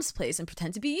to mom's place and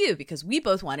pretend to be you because we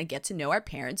both want to get to know our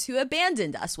parents who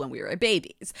abandoned us when we were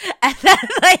babies. And then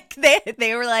like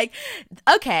they were like,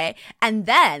 okay, and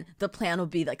then the plan will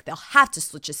be like they'll have to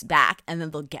switch us back and then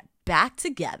they'll get back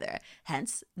together,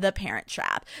 hence the Parent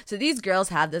Trap. So these girls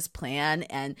have this plan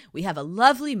and we have a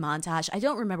lovely montage. I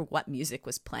don't remember what music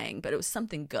was playing, but it was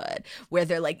something good where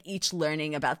they're like each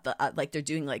learning about the like they're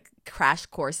doing like crash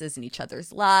courses in each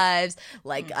other's lives.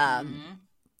 Like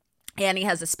Annie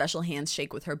has a special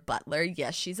handshake with her butler.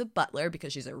 Yes, she's a butler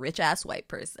because she's a rich ass white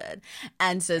person.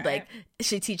 And so like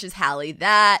she teaches Hallie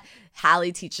that.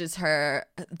 Hallie teaches her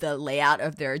the layout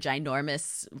of their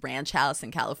ginormous ranch house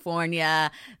in California.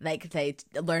 Like they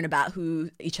learn about who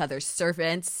each other's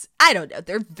servants. I don't know.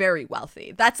 They're very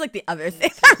wealthy. That's like the other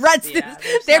thing that runs through.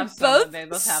 They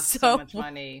both have so much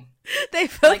money. They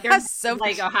both have so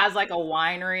much. Like has like a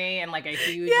winery and like a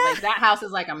huge like that house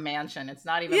is like a mansion. It's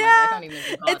not even like I don't even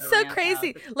call it it's so crazy.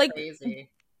 It's like crazy.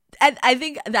 And I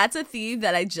think that's a theme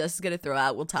that I just gonna throw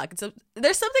out. We'll talk. So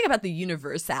there's something about the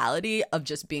universality of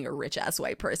just being a rich ass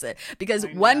white person because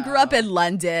one grew up in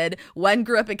London, one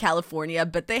grew up in California,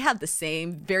 but they have the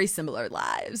same, very similar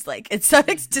lives, like to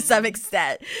some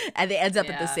extent, and they end up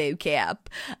at the same camp.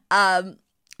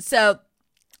 So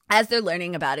as they're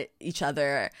learning about each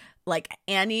other. Like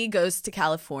Annie goes to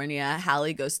California,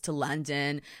 Hallie goes to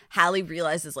London. Hallie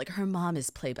realizes like her mom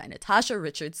is played by Natasha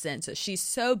Richardson, so she's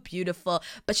so beautiful,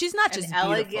 but she's not just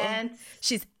elegant.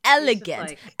 She's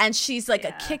elegant, and she's like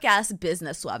a kick-ass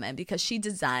businesswoman because she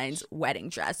designs wedding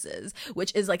dresses,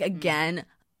 which is like again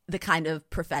the kind of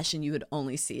profession you would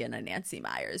only see in a Nancy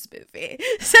Meyers movie.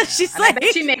 So she's like, I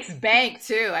bet she makes bank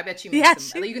too. I bet she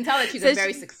makes you can tell that she's a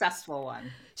very successful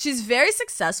one. She's very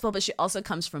successful, but she also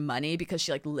comes from money because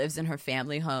she like lives in her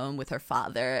family home with her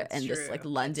father in this like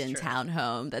London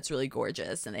townhome that's really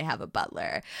gorgeous, and they have a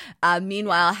butler.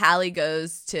 Meanwhile, Hallie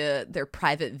goes to their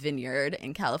private vineyard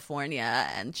in California,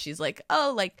 and she's like,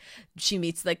 oh, like she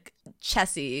meets like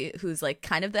Chessie, who's like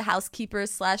kind of the housekeeper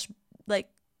slash like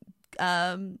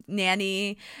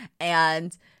nanny,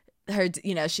 and her,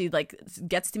 she like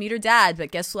gets to meet her dad,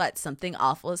 but guess what? Something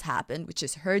awful has happened, which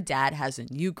is her dad has a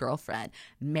new girlfriend,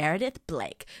 Meredith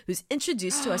Blake, who's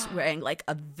introduced to us wearing like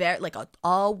a an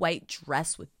all white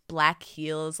dress with black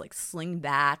heels, like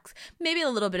slingbacks, maybe a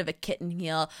little bit of a kitten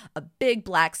heel, a big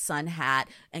black sun hat,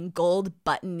 and gold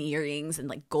button earrings and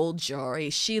like gold jewelry.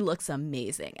 She looks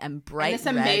amazing and bright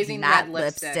and amazing matte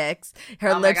lipsticks.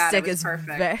 Her lipstick is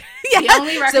perfect. Yeah. The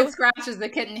only record scratch is the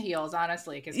kitten heels,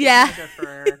 honestly, because kittens are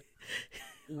for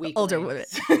weaklings. Older women.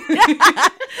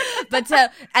 But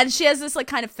and she has this like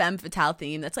kind of femme fatale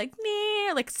theme that's like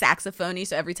meh, like saxophony.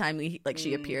 So every time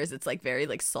she appears, it's like very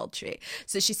like sultry.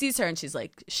 So she sees her and she's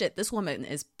like, shit, this woman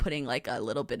is putting like a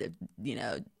little bit of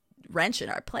wrench in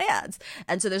our plans.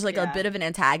 And so there's like a bit of an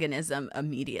antagonism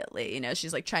immediately.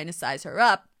 She's like trying to size her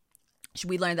up.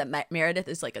 We learned that Meredith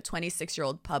is like a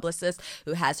 26-year-old publicist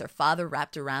who has her father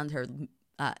wrapped around her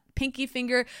pinky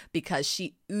finger because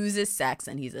she oozes sex,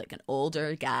 and he's like an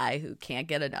older guy who can't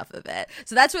get enough of it.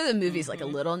 So that's where the movie's like a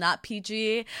little not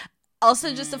PG.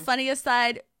 Also, just a funny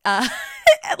aside,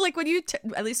 like when you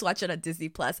at least watch it on Disney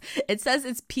Plus, it says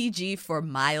it's PG for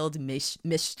mild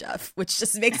mischief, which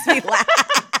just makes me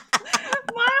laugh.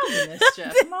 Mild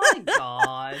mischief, my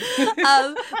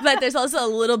god. But there's also a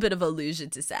little bit of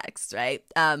allusion to sex, right?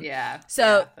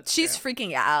 So she's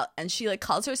freaking out, and she like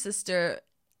calls her sister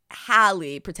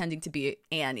Hallie, pretending to be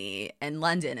Annie in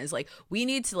London, is like, we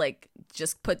need to like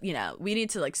just we need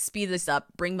to like speed this up,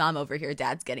 bring mom over here,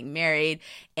 dad's getting married.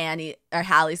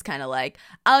 Hallie's kind of like,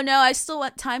 oh no, I still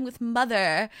want time with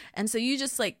mother, and so you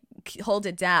just like hold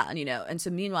it down, and so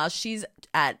meanwhile she's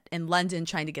in London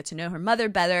trying to get to know her mother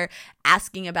better,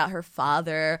 asking about her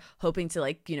father, hoping to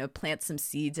like plant some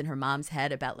seeds in her mom's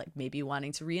head about like maybe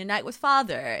wanting to reunite with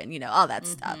father and all that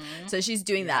stuff. So she's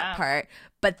doing that part,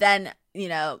 but then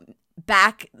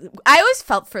back, I always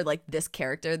felt for like this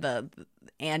character, the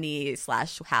Annie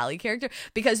 / Hallie character,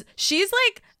 because she's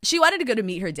like, she wanted to go to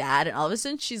meet her dad, and all of a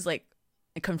sudden she's like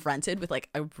confronted with like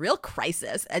a real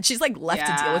crisis, and she's like left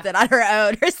to deal with it on her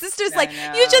own. Her sister's like,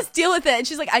 you just deal with it, and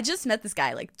she's like, I just met this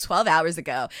guy like 12 hours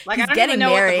ago. Like, he's I don't getting even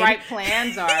know married. What the right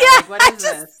plans are. Like, what is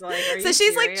this? Like, are you so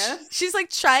she's serious? like, she's like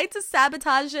trying to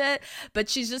sabotage it, but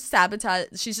she's just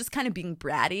kind of being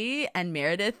bratty, and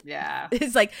Meredith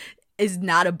is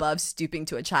not above stooping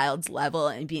to a child's level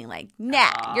and being like,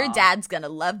 nah, your dad's gonna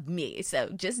love me, so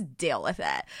just deal with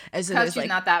it. And so because she's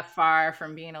not that far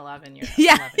from being 11 years old.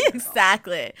 Yeah,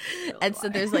 exactly. And so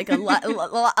there's like a lot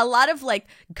of like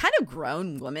kind of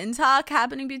grown woman talk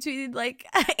happening between like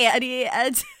Annie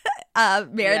and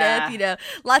Meredith.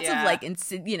 Lots of like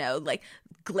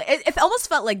like it almost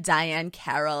felt like Diane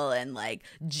Carroll and like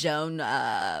Joan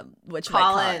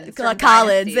Collins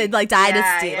and like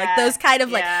Dynasty, like those kind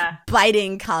of like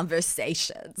biting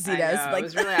conversations. I know. Like, it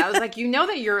was really, I was like,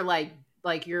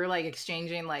 that you're like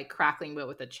exchanging like crackling wit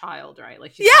with a child, right?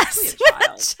 Like she's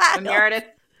a child.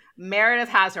 Meredith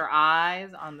has her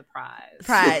eyes on the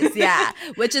prize. Yeah.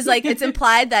 Which is like, it's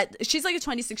implied that she's like a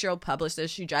 26-year-old publisher.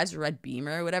 She drives a red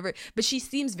Beamer or whatever, but she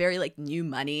seems very like new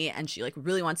money, and she like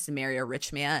really wants to marry a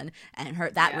rich man, and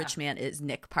rich man is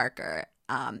Nick Parker,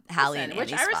 Hallie and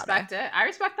Annie's I respect father. it. I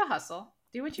respect the hustle.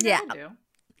 Do what you gotta do.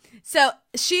 So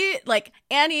she like,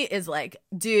 Annie is like,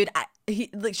 dude,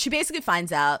 she basically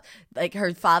finds out, like,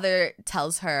 her father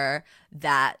tells her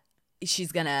that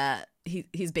he's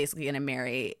basically gonna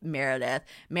marry Meredith.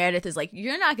 Meredith is like,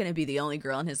 you're not gonna be the only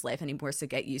girl in his life anymore, so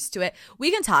get used to it.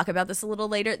 We can talk about this a little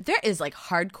later. There is like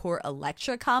hardcore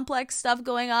Electra complex stuff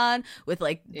going on with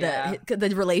like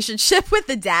the relationship with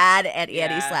the dad and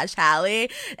Annie / Hallie,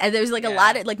 and there's like a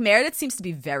lot of like, Meredith seems to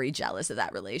be very jealous of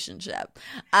that relationship.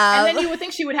 And then you would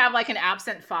think she would have like an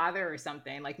absent father or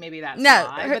something, like maybe that's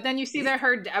why. But then you see that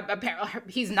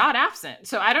he's not absent,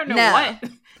 so I don't know what.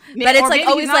 But it's like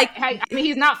always like, I mean,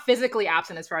 he's not physically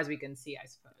absent as far as we can see, I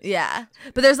suppose. Yeah,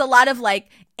 but there's a lot of like,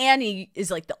 Annie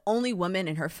is like the only woman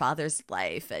in her father's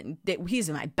life, and he's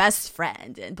my best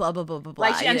friend, and blah blah blah blah blah.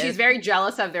 Like, and she's very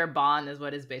jealous of their bond, is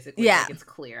what is basically like, it's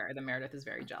clear that Meredith is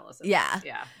very jealous of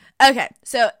this. Okay,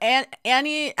 so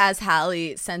Annie as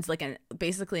Hallie sends like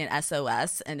basically an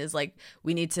SOS and is like,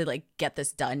 we need to like get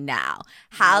this done now.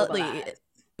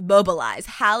 Mobilize.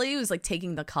 Hallie was like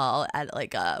taking the call at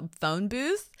like a phone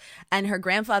booth, and her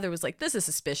grandfather was like, this is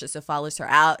suspicious, so follows her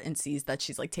out and sees that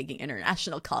she's like taking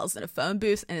international calls in a phone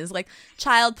booth, and is like,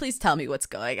 child, please tell me what's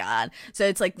going on. So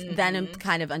it's like, then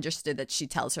kind of understood that she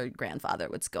tells her grandfather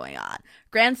what's going on.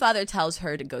 Grandfather tells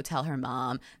her to go tell her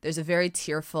mom. There's a very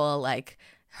tearful, like,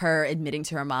 her admitting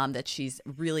to her mom that she's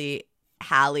really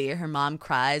Hallie. Her mom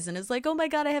cries and is like, oh my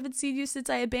god, I haven't seen you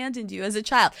since I abandoned you as a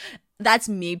child. That's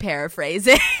me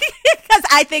paraphrasing. because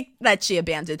I think that she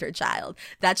abandoned her child.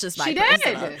 That's just my She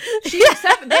personal. did. She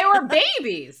accepted. They were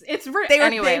babies. It's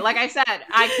anyway. babies. Like I said,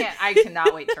 I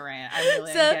cannot wait to rant.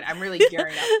 I'm really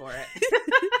gearing up for it.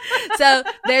 So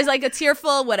there's like a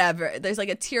tearful whatever. There's like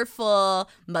a tearful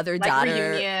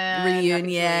mother-daughter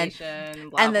reunion.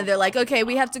 And then they're like, okay,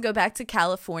 we have to go back to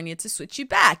California to switch you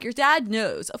back. Your dad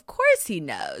knows. Of course he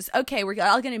knows. Okay, we're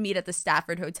all going to meet at the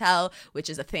Stafford Hotel, which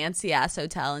is a fancy-ass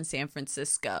hotel in San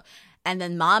Francisco. And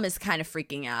then mom is kind of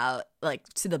freaking out, like,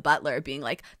 to the butler, being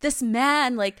like, this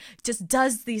man, like, just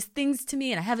does these things to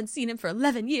me, and I haven't seen him for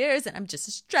 11 years, and I'm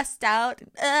just stressed out.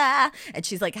 And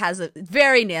she's, like, has a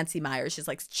very Nancy Myers. She's,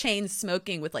 like, chain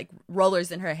smoking with, like,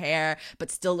 rollers in her hair, but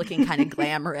still looking kind of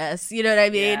glamorous. You know what I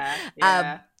mean?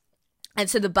 Yeah. And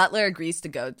so the butler agrees to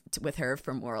go with her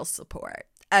for moral support.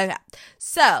 Okay.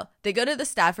 So they go to the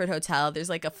Stafford Hotel. There's,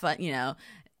 like, a fun,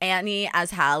 Annie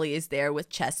as Hallie is there with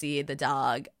Chessie, the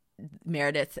dog,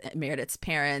 Meredith's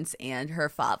parents, and her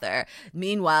father.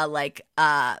 Meanwhile, like,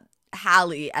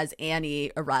 Hallie as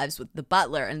Annie arrives with the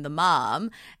butler and the mom,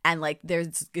 and like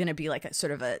there's gonna be like a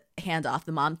sort of a handoff.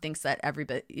 The mom thinks that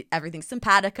everything's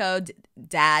simpatico.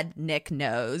 Dad Nick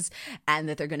knows, and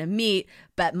that they're gonna meet.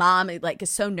 But mom like is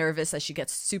so nervous that she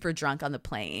gets super drunk on the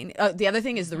plane. The other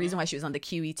thing is the reason why she was on the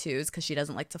QE2 is because she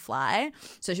doesn't like to fly,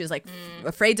 so she was like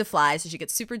afraid to fly. So she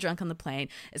gets super drunk on the plane.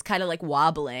 Is kind of like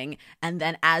wobbling, and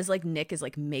then as like Nick is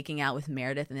like making out with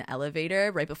Meredith in the elevator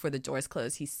right before the doors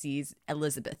close, he sees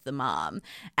Elizabeth, the mom,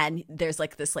 and there's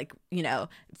like this like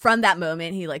from that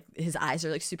moment he like his eyes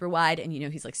are like super wide, and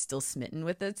he's like still smitten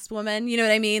with this woman, you know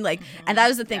what I mean, like and that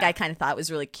was the thing I kind of thought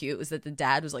was really cute, was that the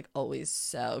dad was like always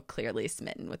so clearly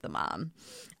smitten with the mom.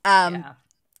 And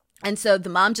so the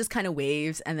mom just kind of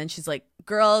waves, and then she's like,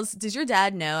 girls, does your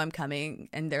dad know I'm coming?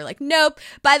 And they're like, nope,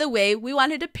 by the way, we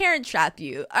wanted to parent trap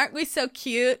you, aren't we so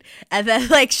cute? And then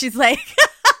like she's like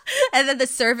and then the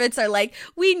servants are like,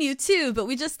 we knew too, but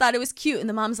we just thought it was cute. And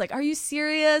the mom's like, are you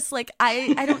serious? Like,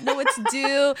 I don't know what to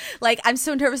do. Like, I'm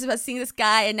so nervous about seeing this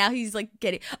guy. And now he's like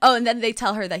and then they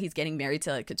tell her that he's getting married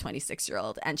to like a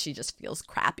 26-year-old, and she just feels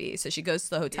crappy. So she goes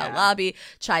to the hotel lobby,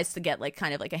 tries to get like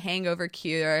kind of like a hangover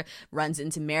cure, runs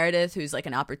into Meredith, who's like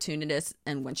an opportunist.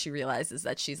 And when she realizes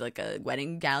that she's like a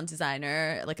wedding gown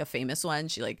designer, like a famous one,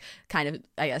 she like kind of,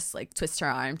 I guess, like twists her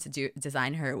arm to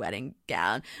design her wedding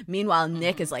gown. Meanwhile,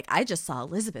 Nick is like, I just saw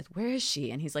Elizabeth. Where is she?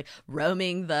 And he's like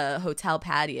roaming the hotel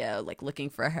patio, like looking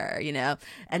for her,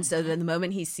 And so then the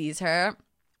moment he sees her,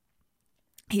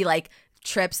 he like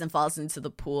trips and falls into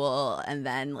the pool, and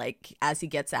then like as he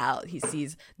gets out he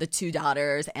sees the two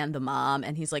daughters and the mom,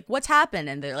 and he's like, what's happened?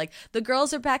 And they're like, the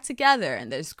girls are back together,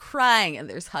 and there's crying, and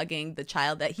there's hugging the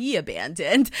child that he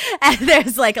abandoned, and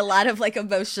there's like a lot of like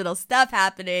emotional stuff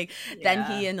happening. Then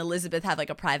he and Elizabeth have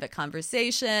like a private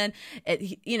conversation.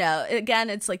 Again,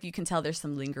 it's like you can tell there's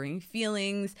some lingering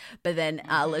feelings, but then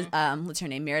what's her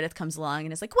name, Meredith, comes along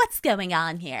and is like, what's going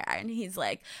on here? And he's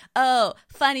like, oh,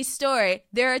 funny story,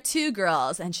 there are two girls.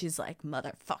 And she's like,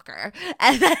 motherfucker.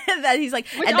 And then he's like,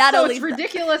 which and also it's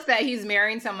ridiculous that he's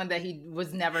marrying someone that he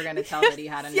was never going to tell that he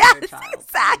had another child.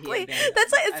 Exactly.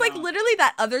 That's like, it's like literally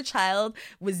that other child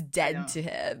was dead to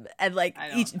him, and like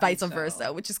vice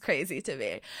versa, which is crazy to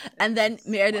me. And then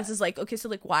Meredith is like, okay, so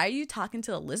like, why are you talking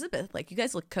to Elizabeth? Like, you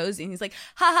guys look cozy. And he's like,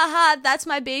 ha ha ha, that's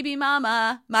my baby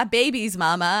mama, my baby's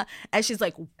mama. And she's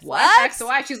like, what?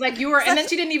 Ex-wife. She's like, you were, and then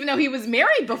she didn't even know he was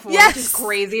married before, which is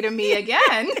crazy to me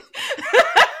again.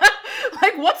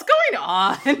 Like, what's going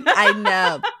on? I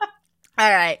know.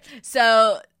 All right,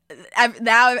 so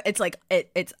now it's like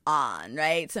it's on,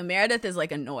 right? So Meredith is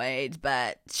like annoyed,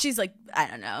 but she's like, I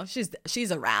don't know,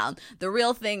 she's around. The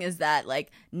real thing is that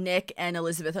like Nick and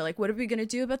Elizabeth are like, what are we gonna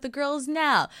do about the girls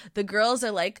now? The girls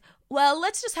are like, well,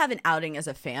 let's just have an outing as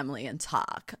a family and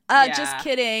talk. Just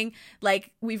kidding.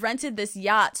 Like, we've rented this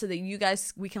yacht so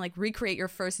that we can like recreate your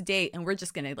first date, and we're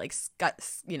just gonna like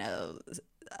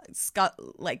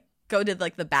go to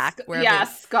like the back where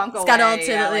scuttle to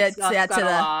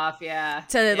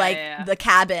the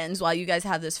cabins while you guys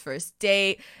have this first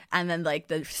date. And then like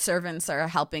the servants are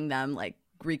helping them like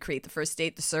recreate the first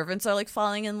date. The servants are like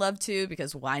falling in love too,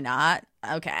 because why not?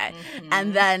 Okay.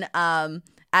 And then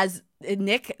as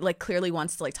Nick like clearly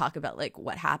wants to like talk about like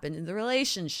what happened in the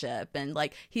relationship, and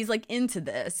like he's like into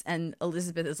this, and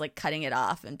Elizabeth is like cutting it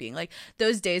off and being like,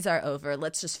 those days are over,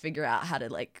 let's just figure out how to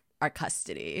like our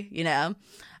custody,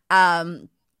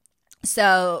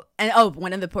 So, and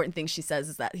one of the important things she says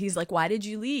is that he's like, why did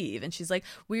you leave? And she's like,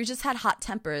 we just had hot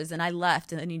tempers and I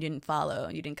left and then you didn't follow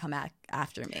and you didn't come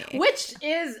after me. Which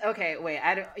is, okay, wait,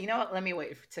 I don't, you know what? Let me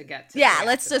wait to get to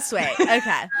let's just wait.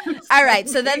 Okay. All right.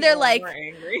 So then they're like,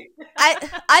 I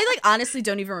like honestly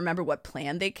don't even remember what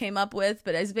plan they came up with,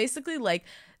 but it's basically like,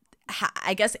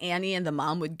 I guess Annie and the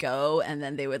mom would go and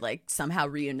then they would like somehow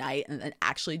reunite and then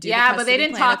actually do but they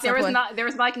didn't talk. There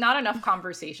was like not enough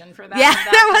conversation for that.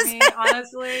 There was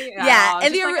honestly.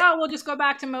 And we'll just go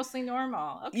back to mostly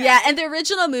normal. Okay. Yeah, and the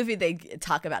original movie they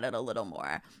talk about it a little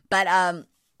more. But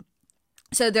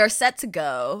so they're set to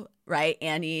go, right?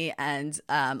 Annie and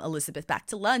Elizabeth back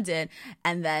to London,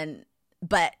 and then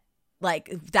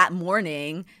like that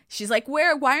morning, she's like,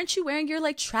 why aren't you wearing your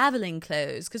like traveling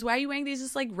clothes? Because why are you wearing these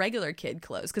just like regular kid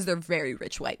clothes? Because they're very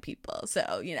rich white people.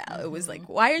 So, you know, it was like,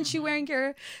 why aren't you wearing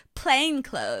your plain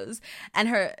clothes?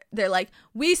 And they're like,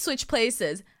 we switch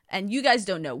places and you guys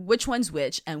don't know which one's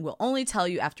which. And we'll only tell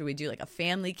you after we do like a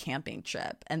family camping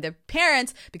trip. And their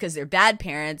parents, because they're bad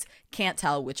parents, can't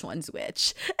tell which one's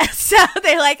which. So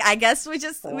they're like, I guess we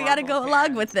got to go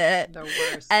along with it. The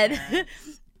worst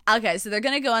parents. Okay, so they're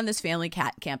going to go on this family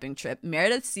camping trip.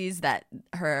 Meredith sees that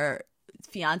her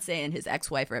fiance and his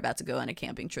ex-wife are about to go on a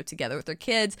camping trip together with their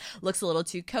kids. Looks a little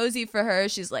too cozy for her.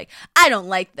 She's like, I don't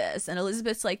like this. And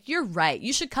Elizabeth's like, you're right.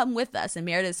 You should come with us. And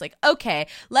Meredith's like, okay,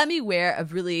 let me wear a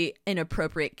really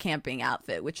inappropriate camping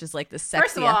outfit, which is like the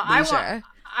sexy athleisure.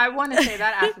 I want to say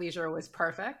that athleisure was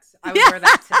perfect. I would wear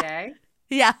that today.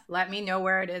 Yeah. Let me know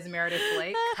where it is, Meredith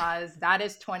Blake, because that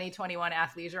is 2021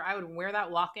 athleisure. I would wear that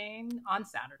walking on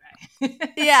Saturday.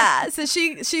 Yeah. So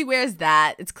she wears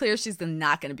that. It's clear she's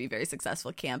not going to be very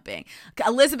successful camping.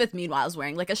 Elizabeth, meanwhile, is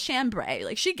wearing like a chambray.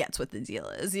 Like she gets what the deal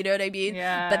is. You know what I mean?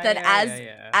 Yeah. But then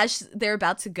as they're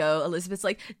about to go, Elizabeth's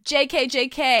like,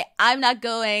 JK, I'm not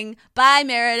going. Bye,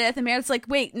 Meredith. And Meredith's like,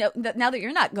 wait, no, now that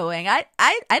you're not going, I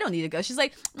don't need to go. She's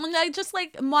like, just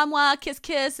like, mwah,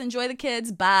 kiss, enjoy the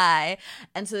kids. Bye.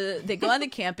 And so they go on the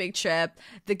camping trip.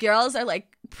 The girls are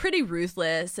like pretty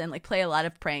ruthless and like play a lot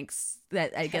of pranks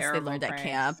that I guess they learned at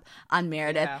camp on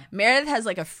Meredith. Yeah. Meredith has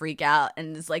like a freak out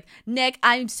and is like, Nick,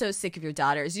 I'm so sick of your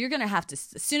daughters. You're going to have to,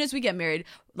 as soon as we get married,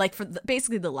 like for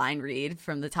basically the line read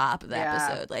from the top of the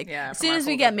episode, like as soon as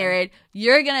we get married,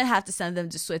 you're going to have to send them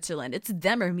to Switzerland. It's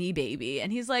them or me, baby.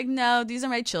 And he's like, no, these are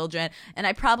my children. And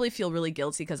I probably feel really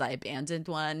guilty because I abandoned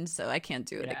one. So I can't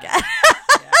do it again.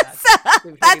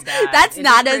 That's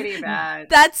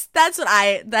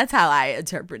how I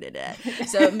interpreted it.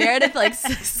 So Meredith like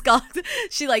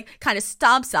she like kind of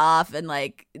stomps off and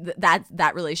like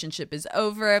that relationship is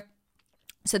over.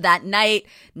 So that night,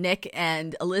 Nick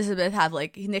and Elizabeth have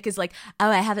like, Nick is like,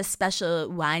 oh, I have a special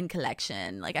wine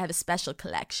collection. Like I have a special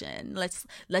collection. Let's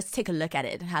take a look at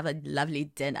it and have a lovely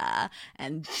dinner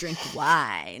and drink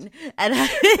wine. And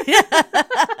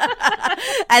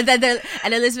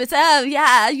and Elizabeth, oh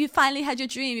yeah, you finally had your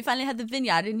dream. You finally had the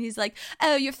vineyard. And he's like,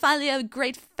 oh, you're finally a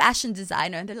great fashion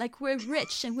designer. And they're like, we're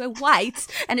rich and we're white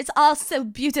and it's all so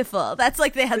beautiful. That's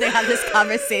like they have this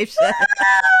conversation.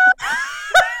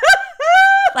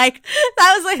 Like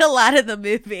that was like a lot of the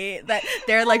movie that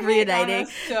they're like reuniting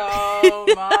so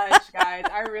much, guys.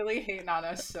 I really hate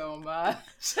Nana so much.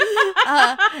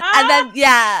 And then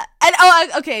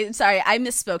okay, sorry, I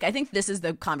misspoke. I think this is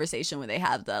the conversation where they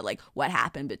have the like what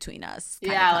happened between us.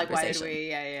 Like why did we?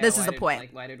 This is the point.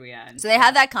 Like why did we end? So they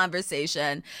have that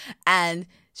conversation, and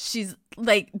she's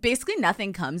like, basically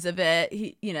nothing comes of it.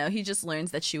 He just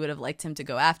learns that she would have liked him to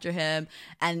go after him,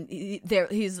 and he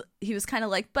was kind of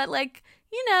like, but like,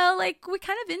 like we're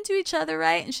kind of into each other,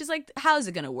 right? And she's like, how's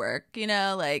it gonna work?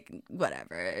 Like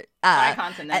whatever.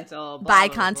 Bicontinental.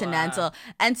 Bicontinental.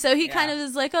 And so he kind of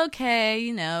is like, okay,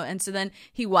 and so then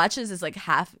he watches as like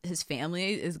half his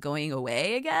family is going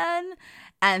away again.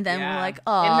 And then we're like,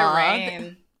 oh, in the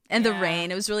rain. And the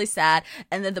rain. It was really sad.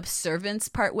 And then the servants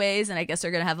part ways, and I guess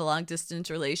they're going to have a long-distance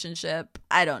relationship.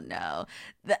 I don't know.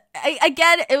 I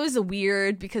get it. It was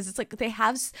weird because it's like they're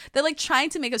like trying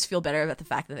to make us feel better about the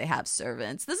fact that they have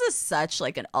servants. This is such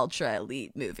like an ultra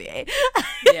elite movie.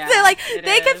 Yeah, they're like,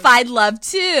 they can find love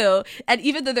too. And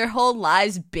even though their whole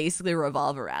lives basically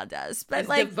revolve around us. But it's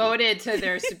like devoted to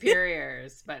their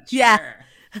superiors. But sure. Yeah.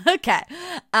 Okay.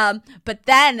 But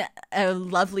then a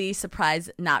lovely surprise,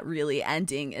 not really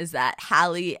ending, is that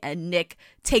Hallie and Nick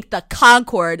take the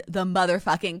Concorde, the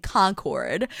motherfucking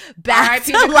Concorde, back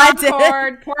to London.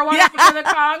 Concorde. Pour one up for the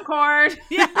Concorde.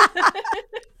 Yeah.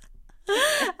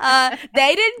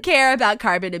 They didn't care about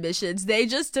carbon emissions. They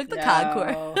just took the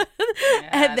Concorde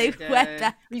and they went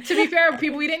back. To be fair,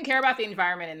 we didn't care about the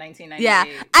environment in 1998.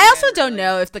 Yeah, I also don't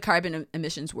know if the carbon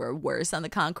emissions were worse on the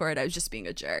Concorde. I was just being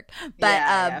a jerk.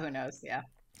 But who knows? Yeah.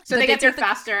 So they get there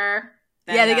faster.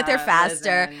 They get there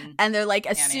faster. And they're like,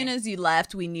 as soon as you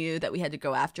left, we knew that we had to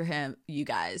go after you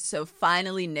guys. So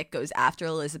finally, Nick goes after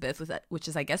Elizabeth, which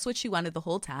is, I guess, what she wanted the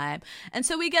whole time. And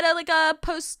so we get a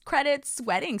post-credits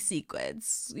wedding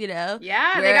sequence, you know?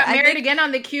 Yeah, they got married again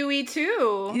on the QE,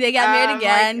 too. They got married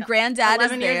again. Granddad is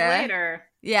there. 11 years later.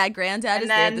 Yeah, Granddad is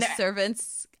there. The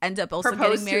servants end up also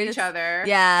getting married to each other.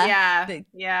 Yeah.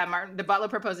 Martin the butler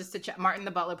proposes to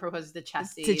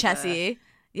Chessie. To Chessie.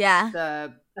 Yeah.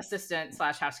 The assistant /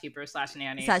 housekeeper /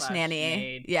 nanny.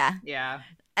 Maid. Yeah.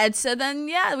 And so then,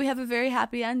 we have a very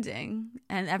happy ending.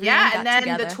 And everyone got then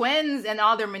together. The twins and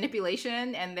all their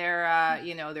manipulation and their,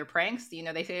 their pranks,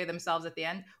 they say to themselves at the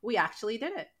end, we actually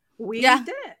did it. We did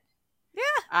it.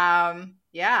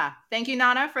 Yeah. Thank you,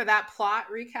 Nana, for that plot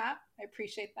recap. I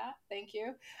appreciate that. Thank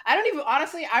you.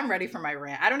 Honestly, I'm ready for my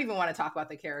rant. I don't even want to talk about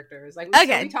the characters.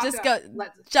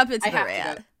 Jump into the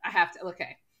rant. I have to.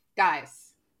 Okay. Guys.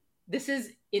 This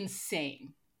is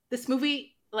insane. This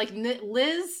movie,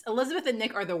 Elizabeth and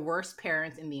Nick are the worst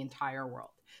parents in the entire world.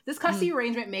 This custody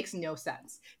arrangement makes no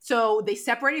sense. So they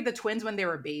separated the twins when they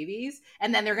were babies,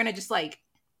 and then they're going to just I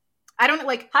don't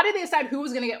know, how did they decide who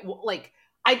was going to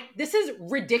get, this is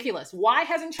ridiculous. Why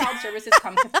hasn't Child Services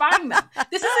come to find them?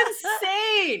 This is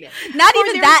insane. Not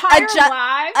even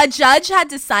that. A judge had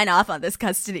to sign off on this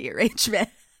custody arrangement.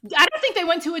 I don't think they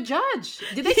went to a judge.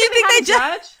 Did they you say think they had a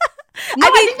judge? No,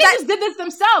 I think they just did this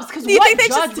themselves. Because what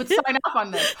judge would sign off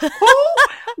on this?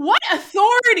 What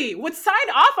authority would sign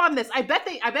off on this? I bet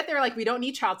they're like, we don't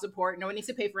need child support. No one needs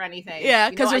to pay for anything. Yeah,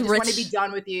 because I just want to be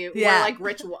done with you. Yeah. We're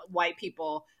rich white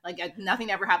people. Nothing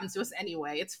ever happens to us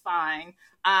anyway. It's fine.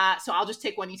 So I'll just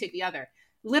take one, you take the other.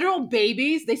 Literal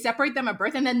babies. They separate them at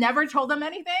birth and then never told them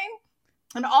anything.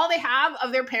 And all they have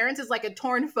of their parents is a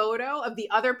torn photo of the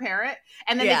other parent.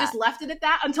 And then they just left it at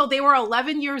that until they were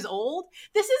 11 years old.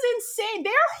 This is insane.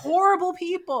 They're horrible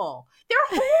people.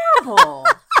 They're horrible.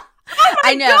 Oh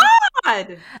my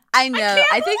God. I know.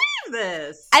 I can't believe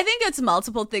this. I think it's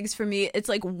multiple things for me. It's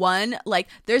one,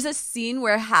 there's a scene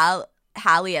where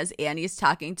Hallie as Annie is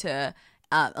talking to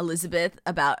Elizabeth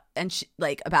about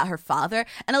her father,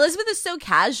 and Elizabeth is so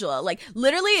casual.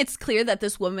 Literally, it's clear that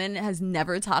this woman has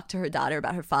never talked to her daughter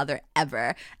about her father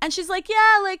ever, and she's like,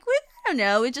 I don't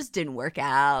know, it just didn't work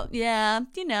out. Yeah,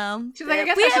 she's like, I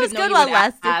guess it was good while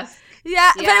last.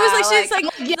 Yeah, but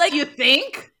it was you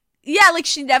think? Yeah,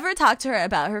 she never talked to her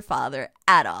about her father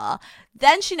at all.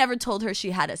 Then she never told her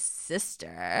she had a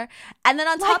sister, and then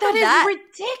on top of that, is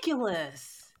ridiculous.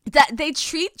 That they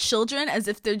treat children as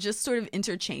if they're just sort of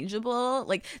interchangeable.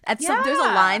 There's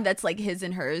a line that's his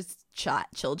and hers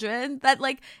children that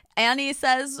Annie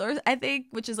says, or I think,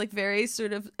 which is very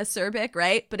sort of acerbic,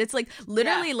 right? But it's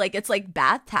literally it's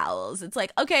bath towels. It's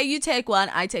okay, you take one,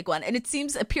 I take one, and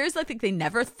it appears like they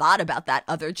never thought about that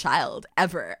other child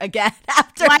ever again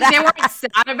after that. They weren't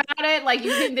sad about it.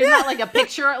 You think there's not a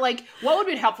picture. What would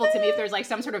be helpful to me if there's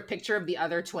some sort of picture of the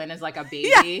other twin as a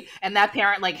baby, and that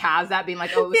parent has that being oh,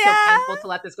 it was so painful to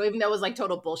let this go, even though it was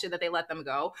total bullshit that they let them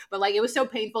go. But it was so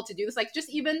painful to do this. Just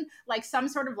even some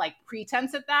sort of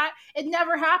pretense at that, it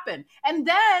never happened. And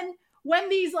then when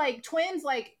these twins,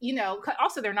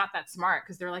 also they're not that smart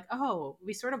because they're oh,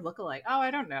 we sort of look alike. Oh,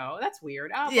 I don't know. That's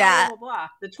weird. Oh, blah, blah, blah.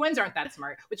 The twins aren't that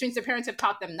smart, which means the parents have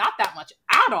taught them not that much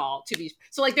at all to be.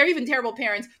 So they're even terrible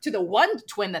parents to the one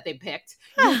twin that they picked.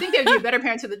 You would think they would be better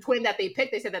parents to the twin that they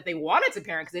picked. They said that they wanted to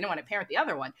parent because they didn't want to parent the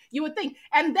other one. You would think.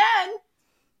 And then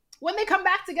when they come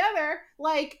back together,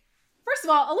 first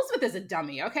of all, Elizabeth is a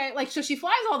dummy, okay? So she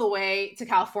flies all the way to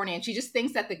California and she just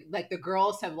thinks that the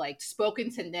girls have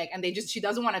spoken to Nick and she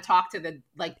doesn't want to talk to the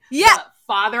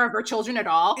father of her children at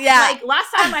all. Yeah.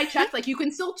 Last time I checked, you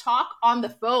can still talk on the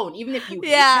phone even if you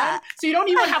hate them. So you don't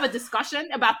even have a discussion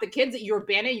about the kids that you're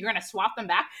abandoning. You're going to swap them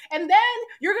back. And then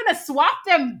you're going to swap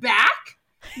them back?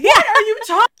 What are you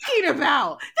talking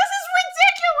about? This is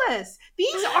ridiculous.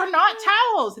 These are not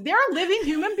towels. They're living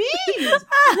human beings.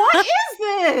 What is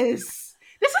this?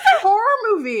 This is a horror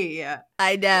movie.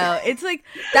 I know. It's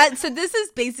that. So this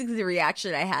is basically the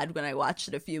reaction I had when I watched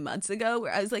it a few months ago,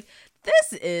 where I was like,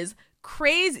 this is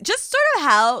crazy. Just sort of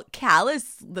how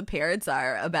callous the parents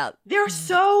are about They're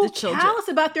so callous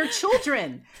about their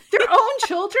children. Their own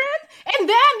children. And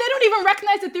then they don't even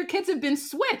recognize that their kids have been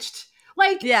switched. Do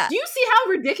you see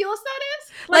how ridiculous that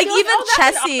is? Even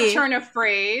Chessie turn of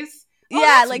phrase.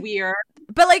 That's weird.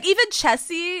 But like even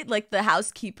Chessie, like the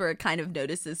housekeeper, kind of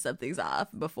notices something's off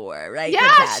before, right?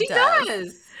 Yeah, she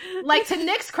does. Like, to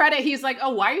Nick's credit, he's like, "Oh,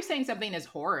 why are you saying something is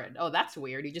horrid? Oh, that's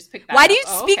weird. You just picked that Why up. do you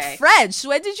Oh, speak okay. French?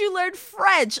 When did you learn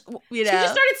French? You know, She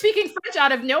just started speaking French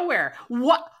out of nowhere.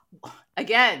 What?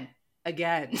 Again.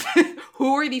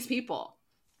 Who are these people?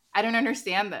 I don't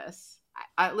understand this.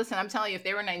 Listen, I'm telling you, if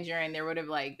they were Nigerian, they would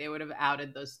have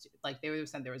outed those, like, they would have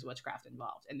said there was witchcraft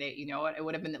involved, and they, you know what, it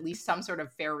would have been at least some sort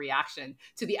of fair reaction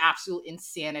to the absolute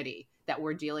insanity that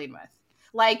we're dealing with.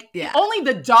 Like, only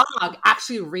the dog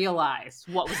actually realized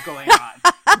what was going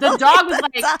on. The dog was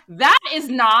like, "That is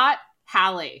not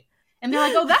Hallie," and they're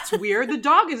like, "Oh, that's weird. The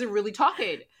dog isn't really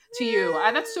talking to you.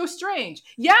 That's so strange."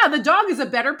 Yeah, the dog is a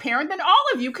better parent than all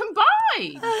of you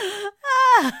combined.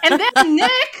 And then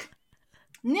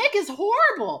Nick is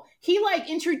horrible. He like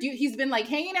he's been like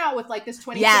hanging out with like this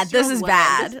 26-year-old this is woman,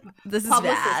 bad. This is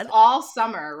bad all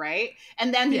summer, right?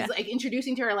 And then he's like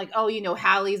introducing to her like, "Oh, you know,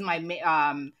 Hallie's my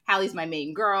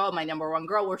main girl, my number one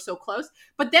girl. We're so close."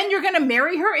 But then you're gonna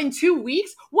marry her in 2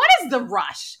 weeks? What is the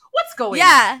rush? What's going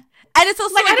on? And it's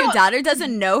also like your daughter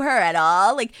doesn't know her at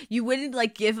all. Like, you wouldn't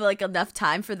like give like enough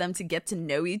time for them to get to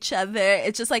know each other.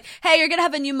 It's just like, hey, you're gonna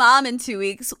have a new mom in 2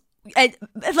 weeks. And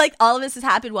like all of this has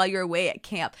happened while you're away at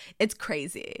camp. It's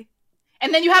crazy.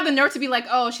 And then you have the nerve to be like,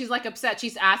 "Oh, she's like upset.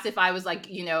 She's asked if I was like,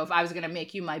 you know, if I was gonna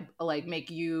make you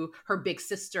make you her big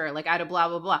sister, like out of blah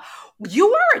blah blah."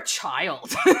 You are a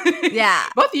child. Yeah.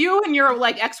 Both you and your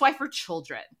like ex-wife are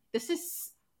children. This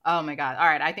is, oh my God. All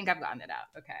right, I think I've gotten it out.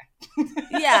 Okay.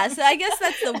 Yeah, so I guess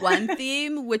that's the one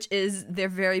theme, which is they're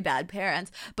very bad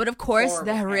parents. But of course, Horrible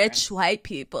they're parents. rich white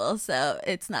people, so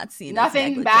it's not seen Nothing as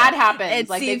negligent. bad happens. It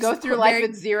like, they go through life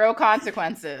with zero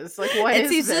consequences. Like, what is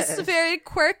seems this? just very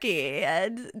quirky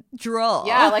and droll.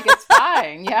 Yeah, like, it's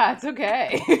fine. Yeah, it's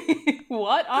okay.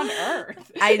 What on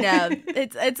earth? I know.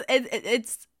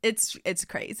 It's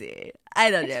crazy. I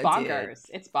don't know. Bonkers.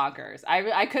 Dude. It's bonkers.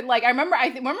 I could like, I remember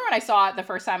when I saw it the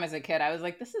first time as a kid, I was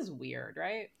like, this is weird,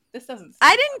 right? This doesn't.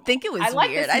 I didn't think it was like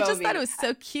weird. I just thought it was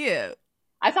so cute.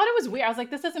 I thought it was weird. I was like,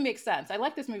 this doesn't make sense. I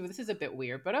like this movie. This is a bit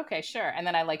weird, but okay, sure. And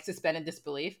then I like suspended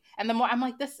disbelief. And the more I'm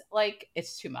like, this, like,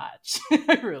 it's too much.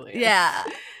 It really is.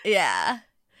 Yeah.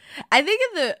 I think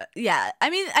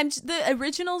the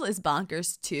original is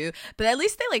bonkers too, but at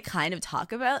least they like kind of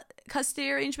talk about custody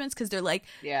arrangements because they're like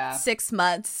 6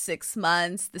 months,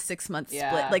 the 6 month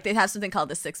split. Like, they have something called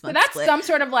the 6 month split. That's some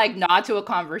sort of like nod to a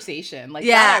conversation. Like,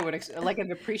 that I would like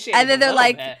appreciate. And then they're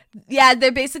like,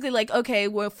 they're basically like, okay,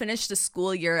 we'll finish the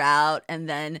school year out, and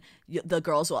then the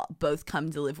girls will both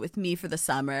come to live with me for the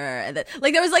summer. And then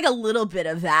like there was like a little bit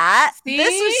of that. See,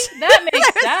 that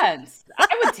makes sense. I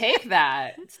would take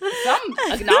that. Some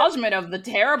acknowledgement of the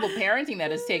terrible parenting that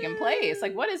has taken place.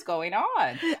 Like, what is going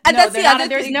on? And no,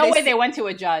 there's no way they went to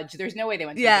a judge. There's no way they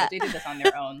went to a judge. They did this on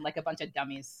their own, like a bunch of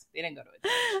dummies. They didn't go to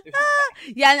a judge.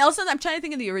 Yeah, and also I'm trying to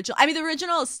think of the original. I mean, the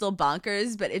original is still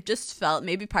bonkers, but it just felt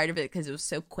maybe part of it because it was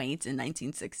so quaint in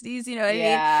 1960s. You know what I mean?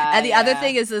 And the other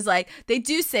thing is like they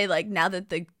do say like now that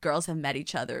the girls have met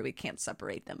each other, we can't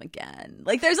separate them again.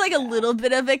 Like there's like a little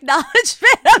bit of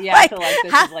acknowledgement. Of, like, so like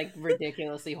this is like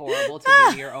ridiculously horrible to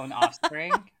do to your own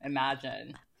offspring.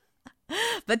 Imagine.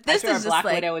 But this is just Black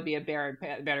like, Widow would be a better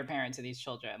parent to these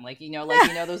children. Like,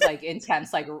 those like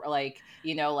intense, like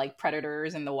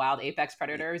predators and the wild apex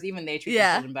predators. Even they treat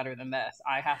their children better than this.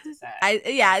 I have to say.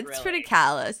 It's really pretty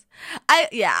callous. And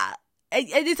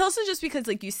it's also just because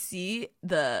like you see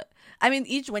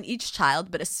each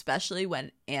child, but especially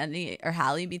when Annie or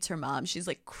Hallie meets her mom, she's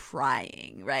like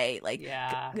crying, right? Like,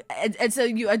 and so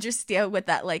you understand what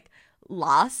that like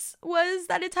loss was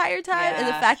that entire time, and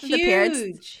the fact that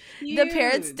the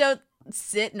parents don't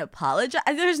sit and apologize.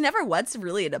 There's never once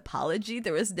really an apology.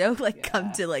 There was no like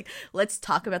come to like, let's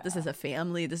talk about this as a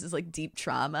family. This is like deep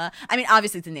trauma. I mean,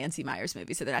 obviously it's a Nancy Meyers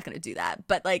movie, so they're not going to do that,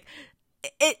 but like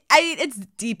it's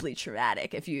deeply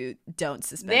traumatic if you don't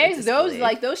suspend. There's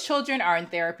those children are in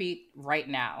therapy right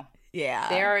now. Yeah,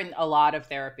 they're in a lot of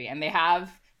therapy, and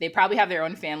they probably have their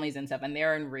own families and stuff, and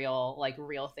they're in real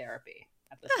therapy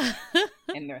at this point,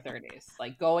 in their 30s,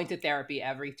 like going to therapy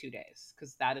every 2 days,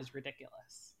 because that is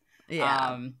ridiculous.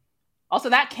 Yeah. Also,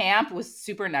 that camp was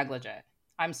super negligent.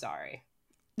 I'm sorry.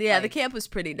 Yeah, the camp was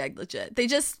pretty negligent. They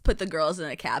just put the girls in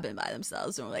a cabin by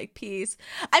themselves and were like, peace.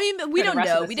 I mean, we don't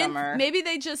know. Maybe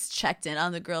they just checked in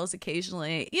on the girls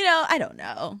occasionally. I don't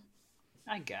know.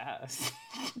 I guess.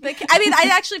 I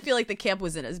actually feel like the camp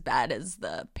wasn't as bad as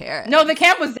the parents. No, the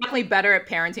camp was definitely better at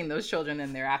parenting those children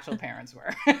than their actual parents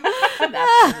were.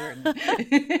 That's certain.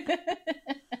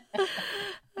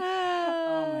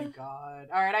 Oh my God.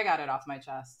 All right, I got it off my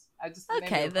chest.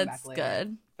 Okay, that's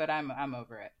good. But I'm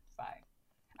over it. Fine.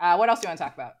 What else do you want to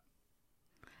talk about?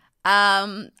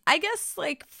 I guess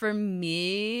like for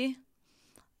me,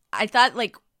 I thought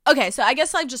like okay, so I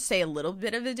guess I'll just say a little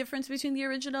bit of the difference between the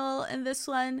original and this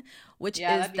one, which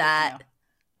is that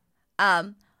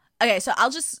okay, so I'll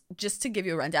just to give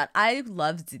you a rundown. I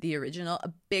loved the original.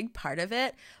 A big part of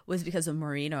it was because of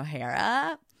Maureen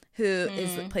O'Hara, who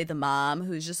is played the mom,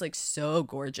 who's just like so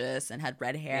gorgeous and had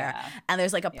red hair. Yeah. And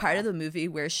there's like a part of the movie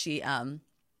where she's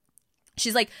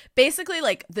like basically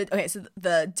like the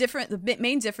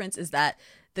main difference is that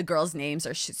the girls' names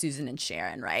are Susan and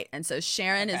Sharon, right? And so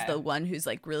Sharon is the one who's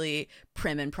like really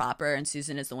prim and proper, and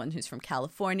Susan is the one who's from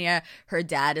California. Her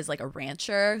dad is like a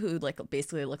rancher who like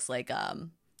basically looks like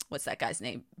what's that guy's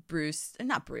name? Bruce,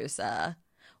 not Bruce. Why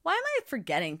am I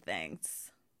forgetting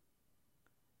things?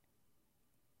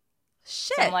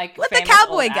 Shit, what the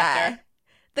cowboy guy?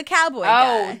 The cowboy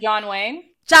guy. Oh, John Wayne.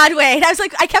 John Wayne. I was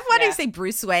like, I kept wanting to say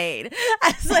Bruce Wayne.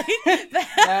 I was like,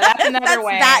 that's another that's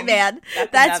Wayne. Batman.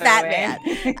 That's Batman.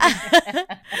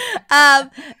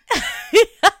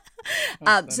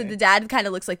 So the dad kind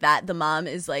of looks like that. The mom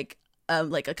is like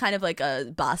a kind of like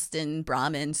a Boston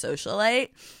Brahmin socialite.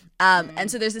 And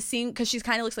so there's a scene because she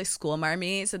kind of looks like school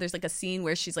marmy. So there's like a scene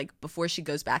where she's like, before she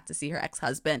goes back to see her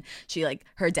ex-husband, she like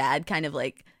her dad kind of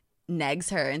like negs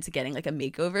her into getting like a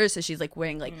makeover. So she's like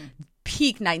wearing like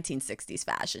peak 1960s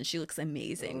fashion. She looks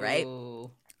amazing, right?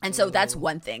 And so that's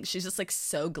one thing. She's just like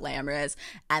so glamorous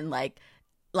and like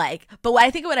but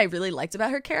what I really liked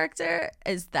about her character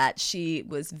is that she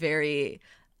was very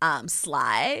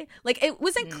sly. Like it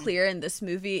wasn't clear in this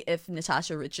movie if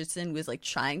Natasha Richardson was like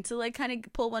trying to like kind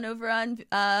of pull one over on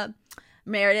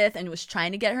Meredith and was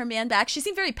trying to get her man back. She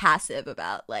seemed very passive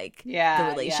about like the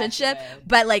relationship,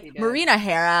 but like Maureen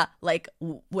O'Hara like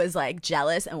was like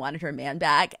jealous and wanted her man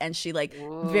back, and she like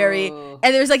very and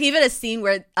there's like even a scene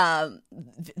where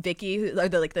Vicky who's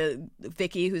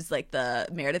like the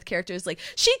Meredith character is like,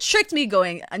 she tricked me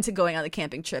going on the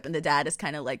camping trip, and the dad is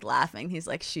kind of like laughing. He's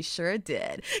like, she sure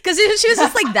did, because she was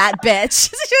just like that bitch.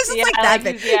 She was just like that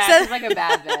bitch. She's like a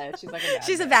bad bitch.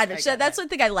 She's a bad bitch. So that's one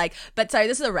thing I like. But sorry,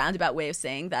 this is a roundabout way of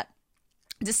saying that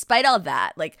despite all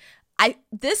that, like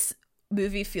this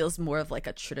movie feels more of like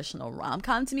a traditional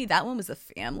rom-com to me. That one was a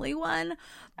family one,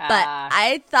 but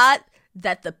I thought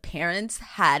that the parents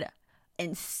had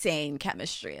insane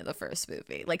chemistry in the first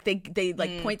movie. Like they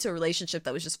like point to a relationship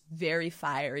that was just very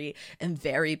fiery and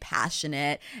very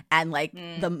passionate, and like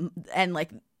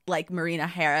like Maureen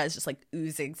O'Hara is just like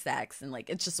oozing sex, and like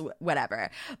it's just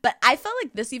whatever. But I felt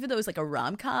like this, even though it was like a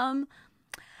rom-com,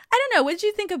 I don't know. What did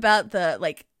you think about the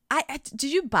like?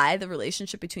 Did you buy the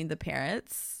relationship between the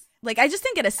parents? Like, I just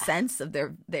didn't get a sense of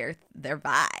their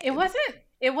vibe.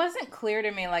 It wasn't clear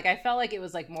to me. Like, I felt like it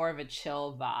was like more of a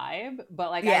chill vibe,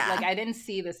 but like I didn't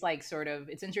see this like sort of.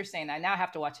 It's interesting. I now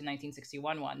have to watch a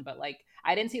 1961 one, but like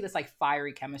I didn't see this like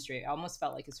fiery chemistry. I almost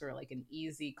felt like it's sort of like an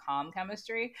easy, calm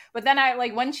chemistry. But then I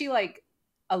like when she like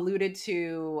alluded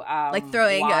to like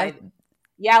throwing like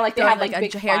they had like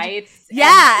big fights. Yeah,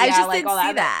 I just like, didn't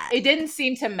see that. It didn't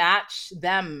seem to match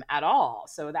them at all.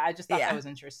 So I just thought that was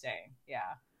interesting. Yeah.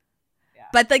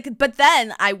 But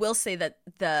then I will say that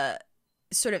the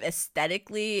sort of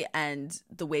aesthetically and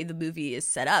the way the movie is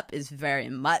set up is very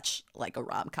much like a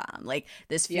rom-com. Like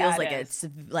this feels like it's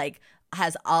like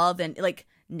has all the like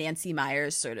Nancy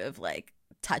Meyers sort of like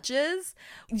touches.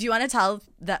 Do you want to tell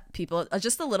that people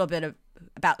just a little bit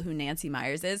about who Nancy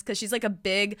Meyers is? Because she's like a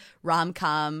big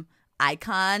rom-com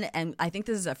icon, and I think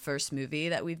this is our first movie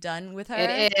that we've done with her.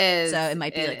 It is. So it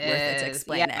might be like worth it to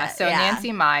explain it. So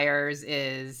Nancy Meyers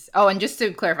is and just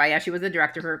to clarify, she was the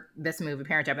director for this movie,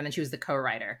 Parent Trap, and then she was the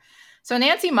co-writer. So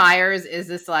Nancy Meyers is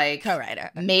this like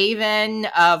co-writer maven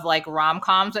of like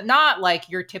rom-coms, but not like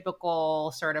your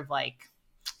typical sort of like,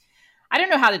 I don't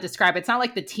know how to describe it. It's not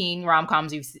like the teen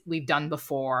rom-coms we've done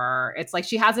before. It's like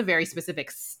she has a very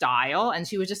specific style, and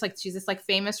she's this like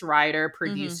famous writer,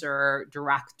 producer,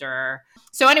 director.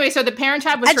 So anyway, so The Parent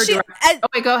Trap was her director. Oh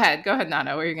wait, go ahead,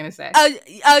 Nana. What are you gonna say?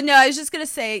 Oh no, I was just gonna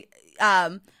say,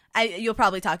 you'll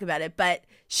probably talk about it, but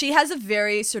she has a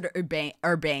very sort of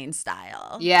urbane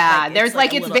style. Yeah, like, there's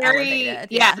like it's very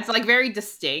elevated. It's like very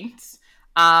distinct.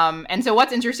 And so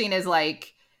what's interesting is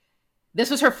like, this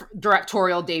was her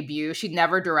directorial debut. She'd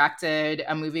never directed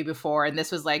a movie before. And this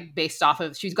was like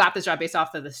she's got this job based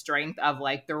off of the strength of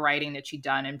like the writing that she'd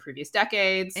done in previous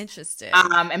decades. Interesting.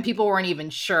 And people weren't even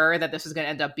sure that this was going to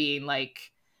end up being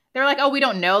like, they're like, oh, we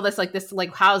don't know this,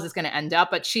 like, how is this going to end up?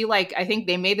 But she like, I think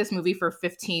they made this movie for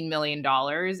 $15 million,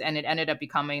 and it ended up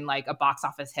becoming like a box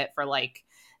office hit for like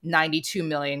 92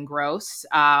 million gross.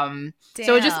 So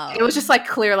it was just like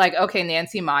clear, like, okay,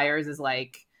 Nancy Meyers is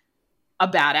like a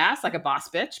badass, like a boss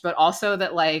bitch, but also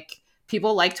that like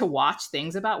people like to watch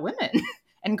things about women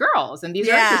and girls, and these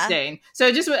are interesting.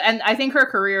 So just, and I think her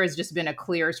career has just been a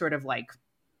clear sort of like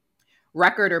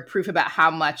record or proof about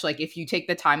how much, like, if you take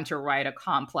the time to write a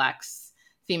complex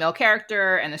female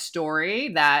character and a story,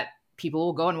 that people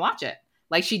will go and watch it.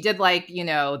 Like she did, like, you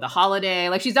know, The Holiday.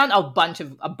 Like she's done a bunch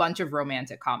of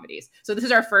romantic comedies. So this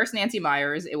is our first Nancy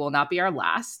Meyers. It will not be our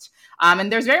last.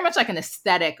 And there's very much like an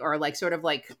aesthetic or like sort of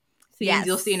like themes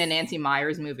you'll see in a Nancy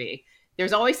Meyers movie.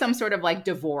 There's always some sort of like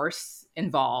divorce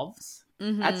involved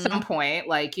at some point.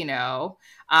 Like, you know,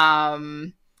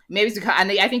 maybe it's because,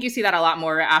 and I think you see that a lot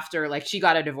more after like she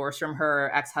got a divorce from her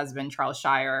ex-husband Charles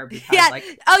Shire, because like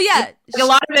like, a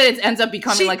lot of it ends up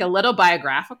becoming like a little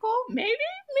biographical, maybe.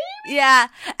 Yeah,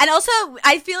 and also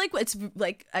I feel like it's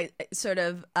like I sort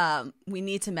of we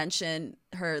need to mention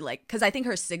her, like, because I think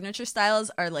her signature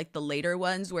styles are like the later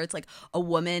ones where it's like a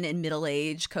woman in middle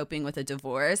age coping with a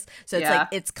divorce. So it's like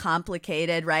it's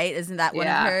complicated, right? Isn't that one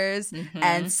of hers?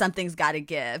 And something's got to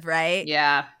give, right?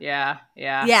 Yeah.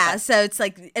 So it's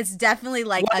like it's definitely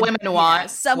like what women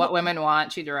want. What women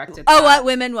want. She directed. Oh, what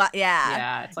women want.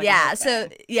 Yeah. It's like so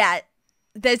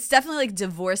that's definitely like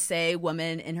divorcee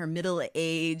woman in her middle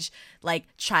age, like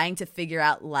trying to figure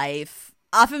out life,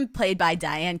 often played by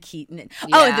Diane Keaton.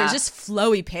 Oh, and there's just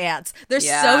flowy pants. There's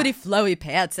so many flowy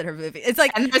pants in her movie. It's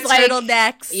like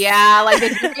turtlenecks. Like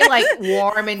it's really like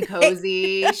warm and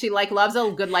cozy. She like loves a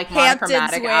good like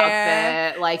monochromatic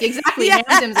outfit. Like exactly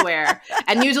Hamptons wear.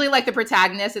 And usually like the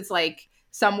protagonist, it's like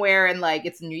somewhere in like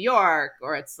it's New York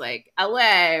or it's like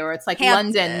LA or it's like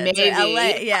Hamptons, London, maybe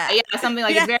LA, something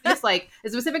like it's very just like a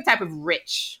specific type of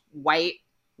rich white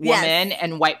woman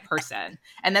and white person,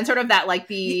 and then sort of that like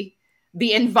the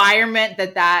environment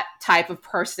that type of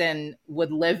person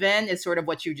would live in is sort of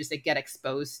what you just like, get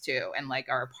exposed to and like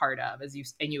are a part of as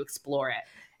you explore it,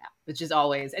 which is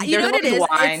always, and there's always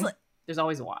wine. There's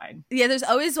always wine. Yeah, there's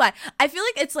always wine. I feel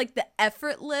like it's like the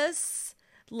effortless,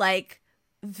 like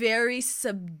very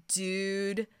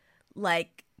subdued,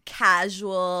 like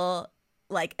casual,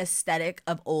 like aesthetic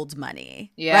of old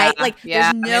money, right? Like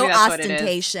there's no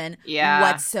ostentation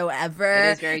whatsoever.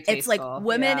 It is very tasteful. It's like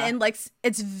women in like,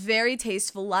 it's very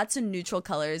tasteful, lots of neutral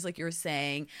colors, like you were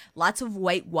saying, lots of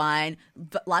white wine,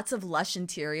 lots of lush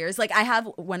interiors. Like I have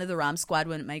one of the Rom Squad,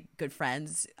 one of my good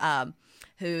friends,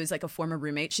 who's like a former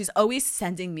roommate. She's always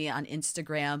sending me on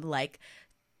Instagram like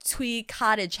twee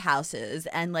cottage houses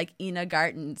and like Ina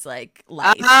Garten's like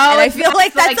life, and I feel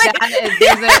like that's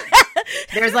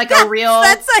there's like a real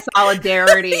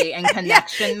solidarity and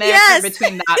connection there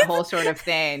between that whole sort of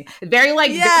thing. Very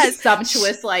like very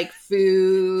sumptuous like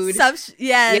food.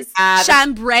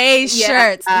 Chambray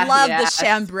shirts. Love the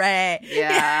chambray.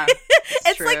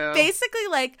 It's true. Like basically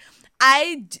like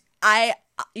I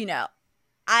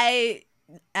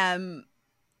am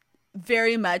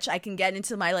very much, I can get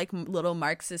into my like little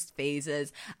Marxist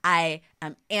phases. I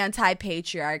am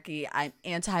anti-patriarchy. I'm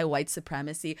anti-white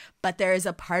supremacy. But there is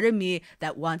a part of me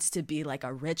that wants to be like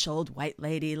a rich old white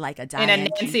lady, like a Diane in a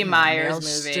Nancy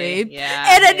Meyers movie.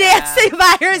 Nancy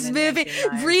Meyers movie,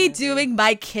 redoing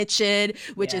my kitchen,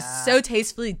 which is so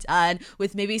tastefully done,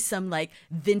 with maybe some like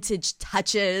vintage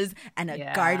touches and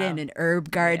a garden, an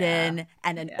herb garden,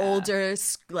 and an older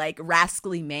like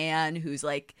rascally man who's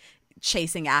like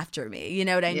chasing after me, you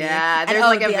know what I mean? Yeah, there's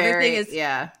like the other thing is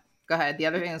go ahead. The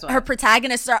other thing is her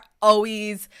protagonists are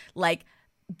always like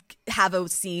have a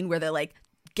scene where they're like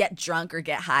get drunk or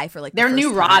get high for like they're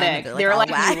neurotic. They're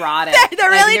like neurotic. They're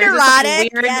really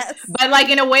neurotic, weird, but like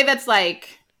in a way that's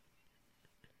like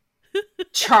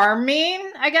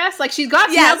charming, I guess. Like she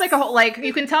has like a whole, like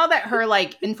you can tell that her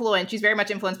like influence. She's very much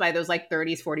influenced by those like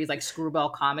 30s, 40s like screwball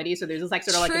comedy. So there's this like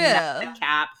sort of like a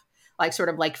cap like sort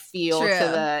of like feel to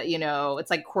the, you know,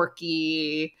 it's like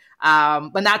quirky,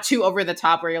 but not too over the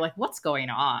top where you're like, what's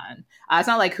going on? It's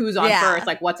not like who's on first,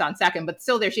 like what's on second, but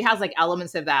still there, she has like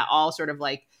elements of that all sort of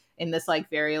like in this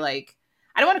like very like,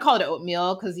 I don't want to call it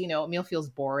oatmeal because, you know, oatmeal feels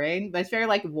boring, but it's very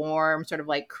like warm, sort of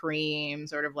like cream,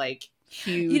 sort of like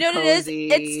cute, you know what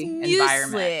cozy it is? It's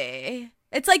environment. Muesli.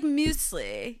 It's like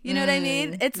muesli. You know what I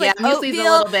mean? It's like muesli's oatmeal,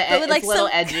 a little bit, but with like it's a little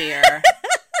edgier.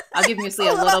 I'll give muesli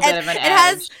a little bit of an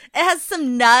edge. It has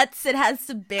some nuts. It has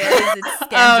some berries. It's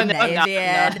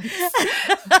Scandinavian.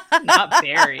 Not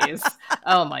berries.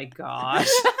 Oh my gosh.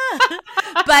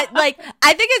 But like,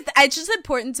 I think it's just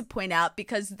important to point out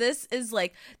because this is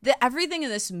like everything in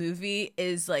this movie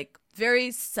is like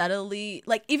very subtly,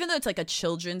 like even though it's like a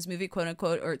children's movie, quote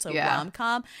unquote, or it's a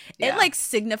rom-com, it like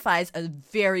signifies a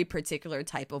very particular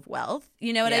type of wealth.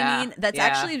 You know what I mean? That's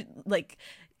actually like,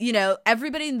 you know,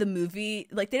 everybody in the movie,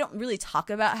 like, they don't really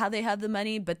talk about how they have the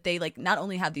money, but they, like, not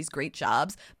only have these great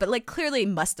jobs, but, like, clearly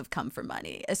must have come from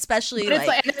money, especially,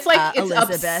 it's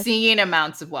Elizabeth. Obscene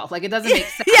amounts of wealth. Like, it doesn't make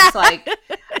sense. Yeah. Like,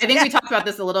 I think we talked about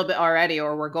this a little bit already,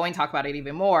 or we're going to talk about it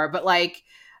even more, but, like,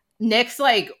 Nick's,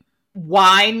 like,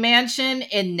 wine mansion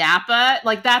in Napa,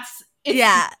 like, why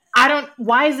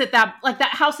is it that, like,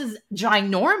 that house is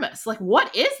ginormous. Like,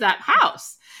 what is that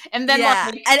house? And then,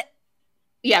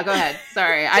 yeah, go ahead.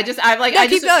 Sorry.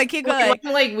 Keep going.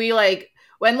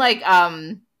 When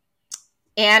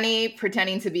Annie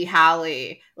pretending to be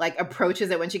Hallie, like, approaches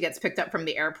it when she gets picked up from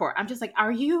the airport, I'm just like,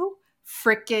 are you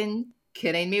freaking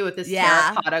kidding me with this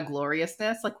terracotta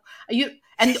gloriousness? Like, are you,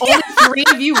 and only 3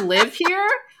 of you live here?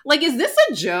 Like, is this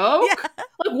a joke? Yeah.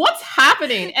 Like, what's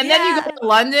happening? And then you go to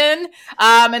London,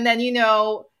 and then, you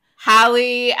know,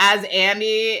 Hallie as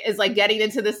Andy is, like, getting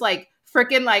into this, like,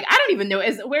 freaking, like, I don't even know,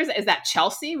 is that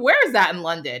Chelsea? Where is that in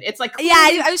London? It's like,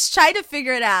 I was trying to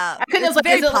figure it out. It's like,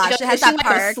 very posh. It has that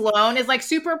park. Sloane is, like,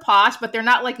 super posh, but they're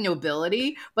not, like,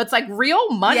 nobility, but it's, like,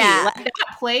 real money. Yeah. Like,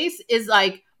 that place is,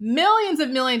 like, millions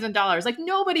of dollars. Like,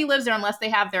 nobody lives there unless they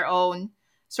have their own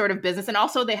sort of business, and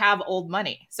also they have old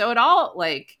money. So it all,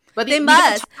 like, but they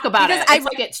must talk about it. It's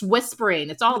like, it's whispering.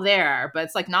 It's all there, but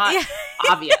it's, like, not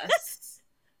obvious.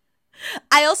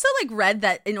 I also, like, read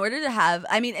that in order to have,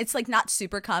 I mean, it's, like, not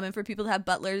super common for people to have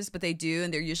butlers, but they do,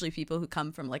 and they're usually people who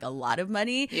come from, like, a lot of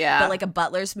money. Yeah. But, like, a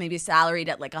butler's maybe salaried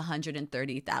at, like,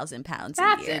 130,000 pounds a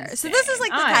year. Insane. So this is,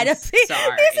 like, the kind of these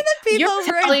are the people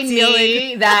You're telling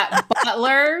me that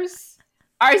butlers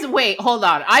are, wait, hold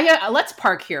on. Let's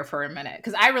park here for a minute,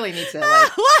 because I really need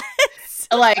to,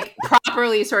 like,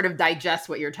 properly sort of digest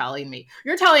what you're telling me.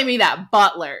 You're telling me that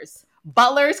butlers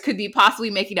could be possibly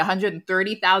making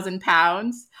 130,000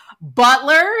 pounds.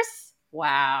 Butlers?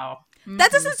 Wow.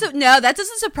 That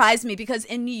doesn't surprise me, because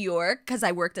in New York, because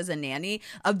I worked as a nanny,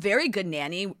 a very good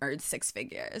nanny earned 6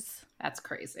 figures. That's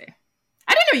crazy.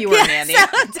 I didn't know you were a nanny.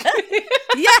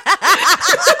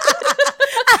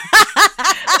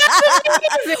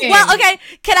 Well, okay.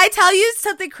 Can I tell you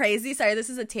something crazy? Sorry, this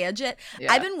is a tangent.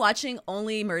 Yeah. I've been watching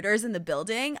Only Murders in the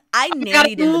Building. I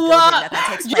nannied in the building that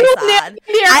takes place on.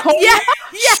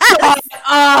 Shut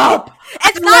up.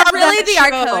 It's not really the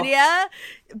Arconia.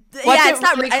 It's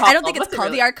not. I don't think it's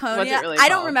called the Arconia. I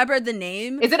don't remember the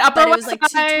name. Is it Upper West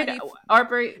Side?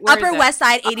 Upper West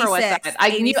Side, 86.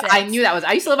 I knew that was.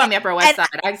 I used to live on the Upper West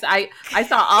Side. I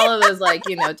saw all of those, like,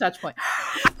 you know, touch points.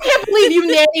 I can't believe you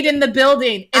nannied in the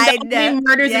building.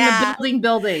 Murders in the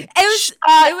building. It was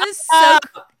so.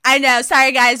 I know.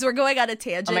 Sorry, guys. We're going on a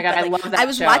tangent. Oh my God, I love that show. I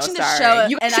was watching the show,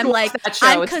 and I'm like, that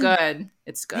show. It's good.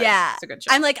 It's good. Yeah. It's a good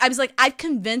show. I was like, I'm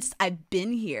convinced I've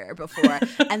been here before.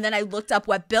 And then I looked up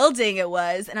what building it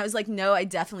was, and I was like, no, I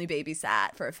definitely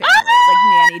babysat for a family. Like,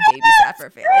 nanny babysat for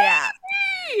a family. Yeah.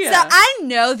 So I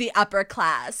know the upper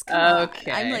class. Come on.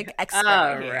 I'm, like,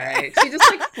 expert here. Right. She just,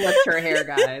 like, flipped her hair,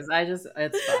 guys. It's fine.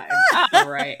 All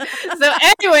right. So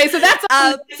anyway, so that's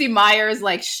Nancy Meyers,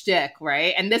 like, shtick,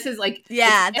 right? And this is, like,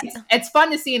 it's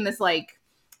fun to see in this, like,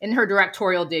 in her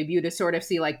directorial debut, to sort of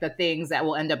see, like, the things that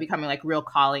will end up becoming, like, real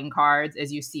calling cards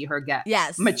as you see her get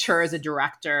mature as a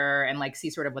director, and, like, see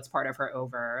sort of what's part of her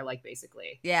over, like,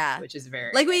 basically. Yeah. Which is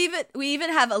very, like, we even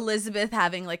have Elizabeth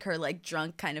having, like, her, like,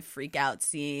 drunk kind of freak out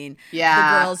scene. Yeah.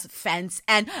 The girls fence.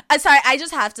 And sorry, I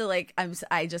just have to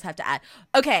add.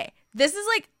 Okay. This is,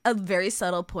 like, a very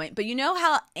subtle point, but you know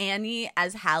how Annie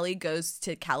as Hallie goes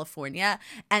to California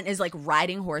and is, like,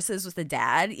 riding horses with the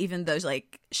dad, even though,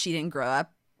 like, she didn't grow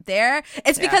up there?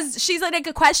 It's because she's, like,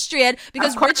 equestrian,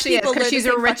 because rich people live she's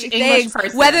in a rich English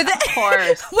person, whether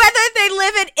they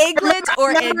live in England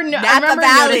or in Napa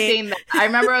Valley. I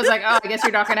remember I was like, oh, I guess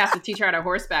you're not going to have to teach her how to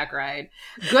horseback ride.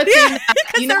 Good thing that,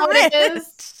 you know what it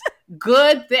is?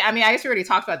 Good thing. I mean, I guess we already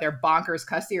talked about their bonkers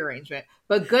custody arrangement,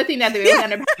 but good thing that they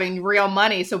end up having real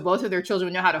money, so both of their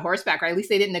children know how to horseback, or at least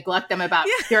they didn't neglect them about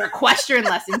their equestrian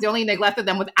lessons. They only neglected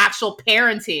them with actual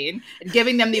parenting and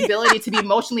giving them the ability to be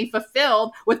emotionally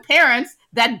fulfilled with parents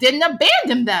that didn't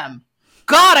abandon them.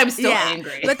 God, I'm still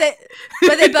angry. But they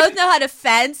both know how to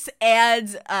fence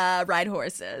and ride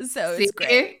horses, so it's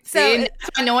great. So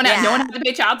no one had to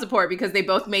pay child support because they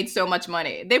both made so much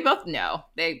money. They both know.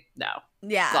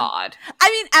 Yeah. God.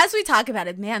 I mean, as we talk about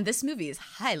it, man, this movie is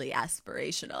highly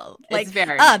aspirational. Like, it's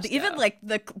very even like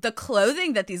the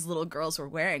clothing that these little girls were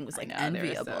wearing was, like,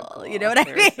 enviable. So cool. You know what I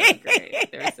mean? So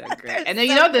great. They're so great. And then,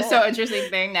 you know, the so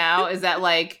interesting thing now is that,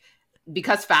 like,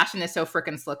 because fashion is so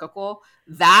freaking cyclical,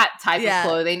 that type of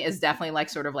clothing is definitely like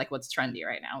sort of like what's trendy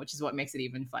right now, which is what makes it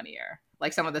even funnier.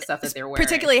 Like some of the stuff that they're wearing,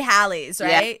 particularly Hallie's,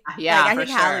 right? Yeah, like, I think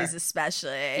sure. Hallie's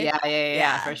especially.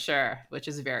 Yeah, for sure. Which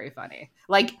is very funny.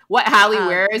 Like what Hallie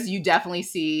wears, you definitely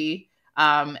see.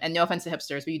 And no offense to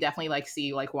hipsters, but you definitely like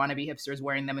see like wannabe hipsters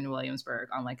weering them in Williamsburg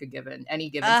on like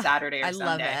any given Saturday or Sunday.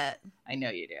 Love it. I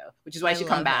know you do, which is why you should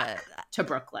come back to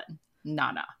Brooklyn.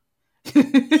 Nana.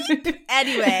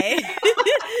 Anyway.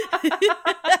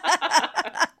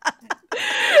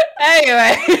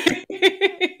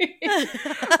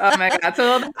 Oh my god.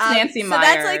 So that's Nancy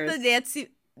Meyers. That's like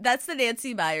that's the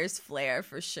Nancy Meyers flair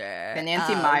for sure. The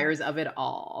Nancy Meyers of it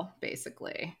all,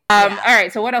 basically. All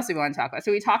right. So what else do we want to talk about?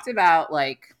 So we talked about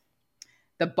like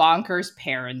the bonkers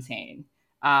parenting,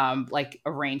 like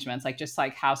arrangements, like just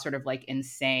like how sort of like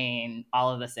insane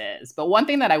all of this is. But one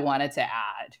thing that I wanted to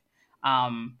add,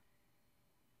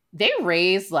 they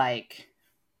raised like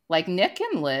Nick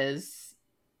and Liz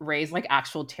raised like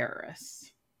actual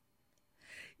terrorists.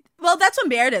 Well, that's what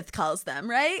Meredith calls them,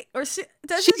 right? Or she's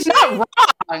not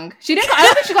wrong. She didn't. I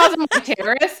don't think she calls them like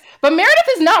terrorists, but Meredith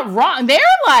is not wrong. They're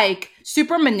like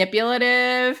super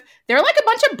manipulative. They're like a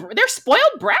bunch of. They're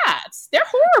spoiled brats. They're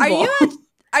horrible.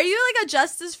 Are you like a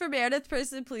Justice for Meredith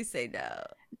person? Please say no.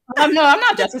 No, I'm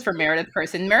not Justice for Meredith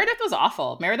person. Meredith was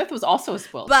awful. Meredith was also a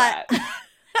spoiled brat.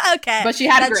 Okay, but she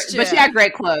had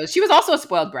great clothes. She was also a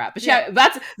spoiled brat,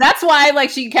 but that's why like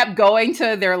she kept going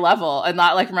to their level and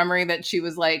not like remembering that she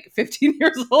was like 15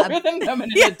 years older than them and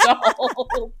an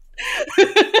adult.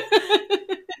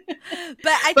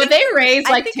 But they raised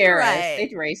like terrorists. Right.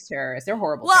 They raised terrorists. They're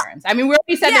horrible parents. I mean, we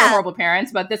already said they're horrible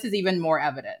parents, but this is even more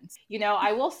evidence. You know,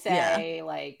 I will say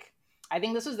like I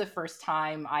think this was the first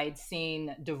time I'd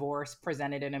seen divorce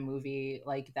presented in a movie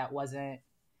like that wasn't.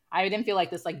 I didn't feel like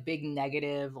this like big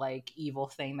negative like evil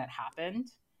thing that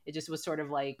happened. It just was sort of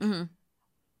like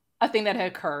a thing that had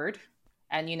occurred,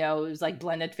 and you know it was like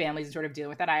blended families and sort of dealing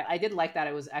with that. I did like that.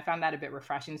 I found that a bit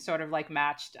refreshing. Sort of like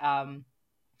matched. I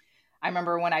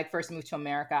remember when I first moved to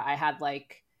America, I had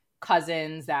like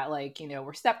cousins that like, you know,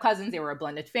 were step cousins. They were a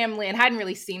blended family and hadn't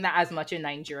really seen that as much in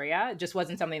Nigeria. It just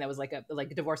wasn't something that was like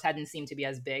divorce hadn't seemed to be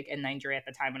as big in Nigeria at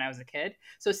the time when I was a kid.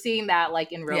 So seeing that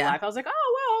like in real life, I was like,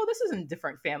 oh, well, this isn't a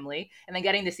different family. And then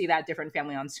getting to see that different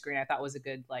family on screen, I thought was a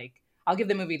good, like, I'll give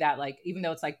the movie that, like, even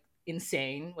though it's like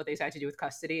insane what they decided to do with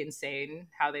custody, insane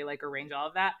how they like arrange all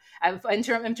of that. In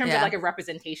terms of like a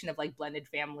representation of like blended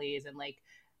families and like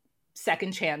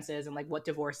second chances and like what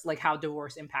divorce, like how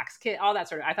divorce impacts kids, all that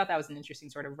sort of, I thought that was an interesting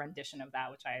sort of rendition of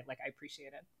that, which I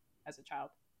appreciated as a child.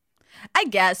 I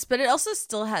guess, but it also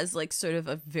still has like sort of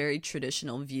a very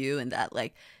traditional view in that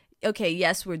like, okay,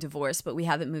 yes, we're divorced, but we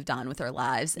haven't moved on with our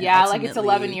lives. And like it's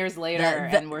 11 years later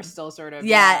and we're still sort of,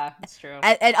 that's true.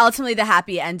 And ultimately the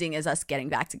happy ending is us getting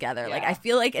back together. Like, I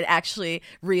feel like it actually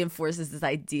reinforces this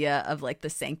idea of like the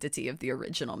sanctity of the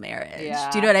original marriage. Yeah.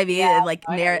 Do you know what I mean? Yeah, like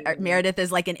Meredith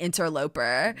is like an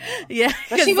interloper. Yeah.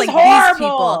 But she was like,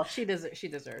 horrible. She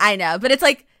deserves. I know, but it's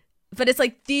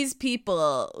like these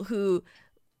people who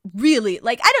really,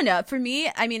 like, I don't know, for me,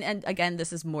 I mean, and again,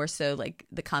 this is more so like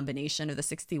the combination of the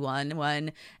 61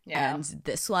 one and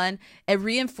this one, it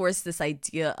reinforced this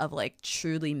idea of like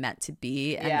truly meant to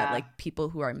be, and that like people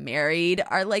who are married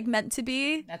are like meant to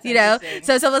be. That's, you know,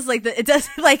 so it's almost like it does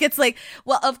like, it's like,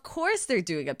 well, of course they're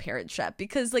doing a parent trap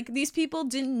because like these people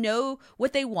didn't know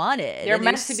what they wanted. They're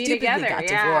meant to be together. Got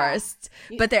divorced,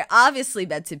 but they're obviously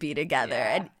meant to be together,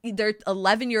 and they're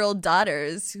 11-year-old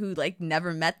daughters who like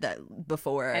never met them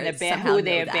before. And who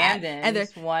they abandoned,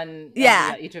 and one,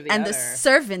 each of the and other. The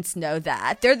servants know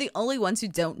that. They're the only ones who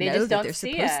don't know that they're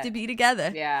supposed to be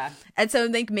together. Yeah, and so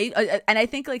like and I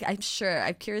think like I'm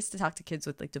curious to talk to kids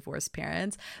with like divorced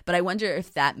parents, but I wonder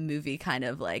if that movie kind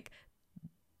of like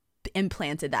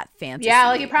implanted that fantasy. Yeah,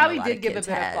 like it probably did give a bit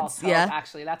of false hope.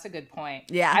 Actually, that's a good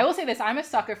point. Yeah, I will say this: I'm a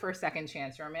sucker for second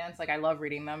chance romance. Like I love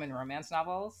reading them in romance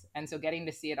novels, and so getting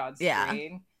to see it on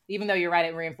screen. Even though you're right,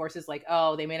 it reinforces like,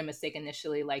 oh, they made a mistake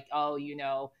initially. Like, oh, you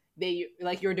know, they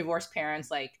like your divorced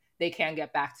parents, like they can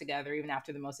get back together even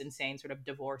after the most insane sort of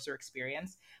divorce or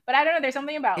experience. But I don't know. There's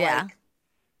something about like,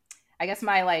 I guess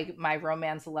my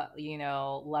romance,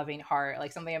 loving heart,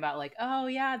 like something about like, oh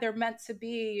yeah, they're meant to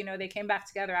be. You know, they came back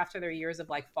together after their years of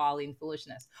like folly and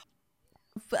foolishness.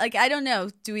 But, like, I don't know.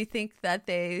 Do we think that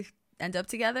they end up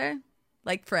together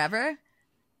like forever?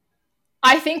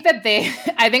 I think that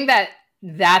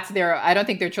I don't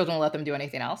think their children will let them do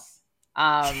anything else.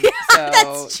 So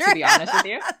that's true. To be honest with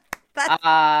you,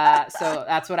 so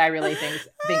that's what I really think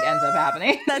ends up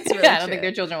happening. That's really I don't think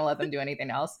their children will let them do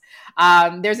anything else.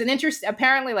 There's an interest.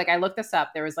 Apparently, like I looked this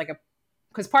up. There was like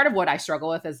because part of what I struggle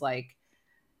with is like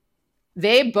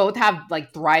they both have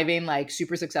like thriving, like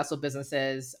super successful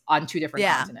businesses on two different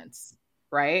continents,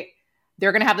 right?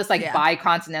 They're gonna have this like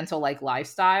bi-continental like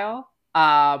lifestyle.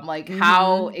 Like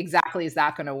how exactly is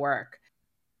that gonna work?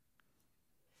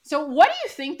 So what do you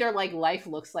think their like life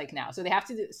looks like now? So they have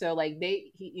to do, so like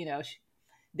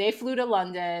they flew to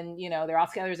London, they're all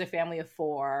together as a family of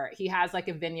 4. He has like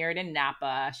a vineyard in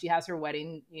Napa. She has her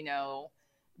wedding,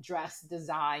 dress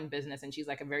design business, and she's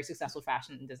like a very successful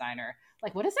fashion designer.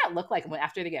 Like, what does that look like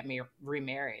after they get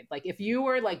remarried? Like, if you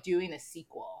were like doing a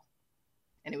sequel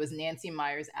and it was Nancy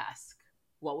Meyers-esque,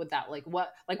 what would that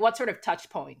what sort of touch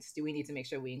points do we need to make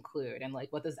sure we include? And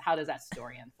like, how does that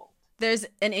story unfold? There's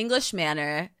an English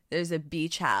manor. There's a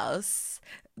beach house.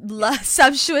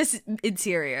 Sumptuous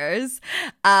interiors.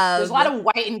 There's a lot of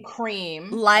white and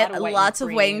cream. Lots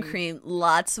of white and cream.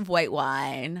 Lots of white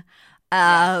wine.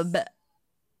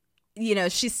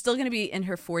 She's still going to be in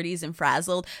her 40s and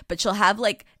frazzled, but she'll have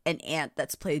like an aunt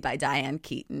that's played by Diane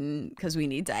Keaton, because we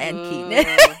need Diane Keaton.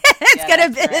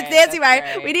 It's Nancy Meyer.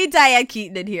 Right. We need Diane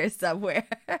Keaton in here somewhere.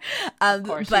 Of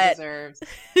course, she deserves.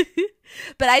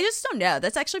 But I just don't know.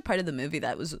 That's actually part of the movie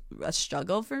that was a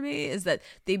struggle for me, is that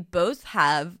they both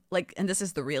have like, and this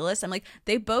is the realist, I'm like,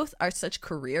 they both are such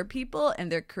career people,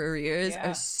 and their careers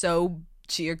are so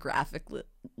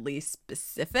geographically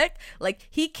specific. Like,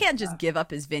 he can't just give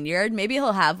up his vineyard. Maybe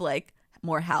he'll have like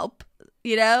more help,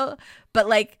 but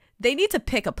like, they need to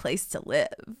pick a place to live.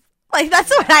 Like, that's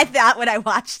what I thought when I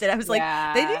watched it. I was like,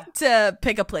 they need to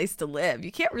pick a place to live.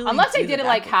 You can't really, unless they did it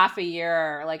like half a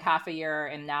year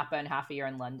in Napa and half a year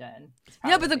in London.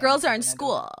 No, but the girls are in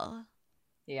school.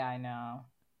 Yeah, I know.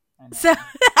 So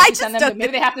I just don't.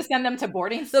 Maybe they have to send them to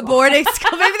boarding school. The boarding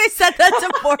school. Maybe they send them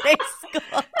to boarding school.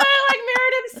 Like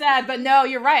Meredith said, but no,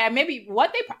 you're right. Maybe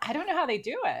I don't know how they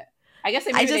do it. I guess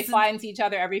they fly into each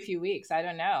other every few weeks. I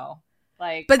don't know.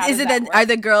 Like, but is it then? Are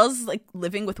the girls like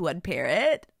living with one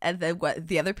parent, and then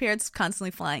the other parent's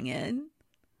constantly flying in?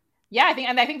 Yeah, I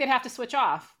think they'd have to switch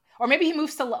off. Or maybe he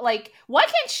moves to, like, why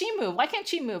can't she move?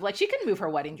 Like, she can move her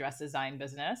wedding dress design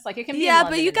business. Like, it can be in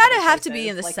London, but you gotta have to be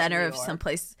in the center of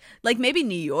someplace, like maybe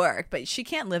New York, but she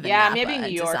can't live in Napa. Yeah, maybe New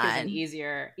York isn't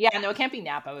easier. Yeah, no, it can't be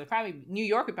Napa. New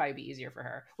York would probably be easier for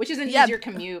her, which is an easier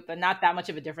commute, but not that much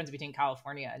of a difference between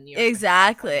California and New York.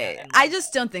 Exactly. I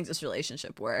just don't think this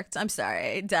relationship worked. I'm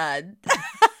sorry. Done.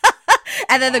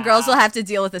 And then the girls will have to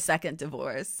deal with a second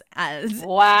divorce.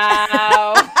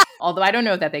 Wow. Although I don't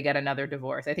know that they get another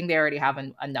divorce. I think they already have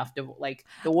enough, like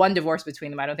the one divorce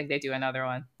between them. I don't think they do another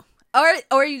one.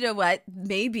 Or you know what?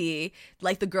 Maybe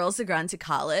like the girls have gone to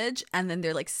college, and then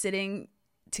they're like sitting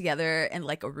together in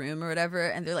like a room or whatever,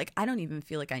 and they're like, I don't even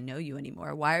feel like I know you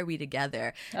anymore. Why are we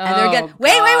together? And they're gonna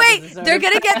wait. They're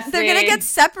gonna get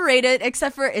separated,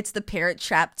 except for it's the Parent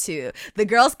Trap 2. The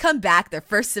girls come back their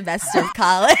first semester of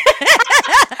college.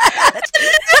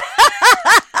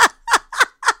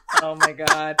 Oh my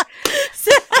God.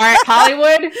 All right,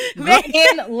 Hollywood,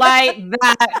 green light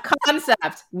that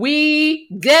concept. We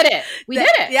did it. We did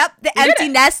it. Yep. The empty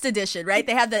nest edition, right?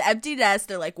 They have the empty nest.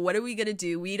 They're like, what are we going to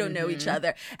do? We don't know each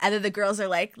other. And then the girls are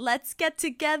like, let's get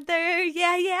together.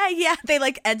 Yeah. They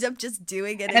like end up just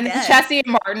doing it. And then Chessie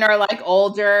and Martin are like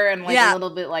older and like a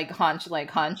little bit like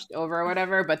hunched over or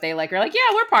whatever. But they like are like,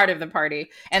 yeah, we're part of the party.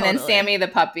 And then Sammy the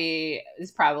puppy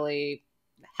is probably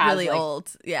really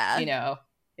old. Yeah.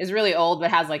 Is really old,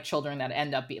 but has like children that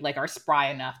end up are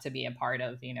spry enough to be a part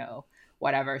of,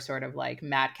 whatever sort of like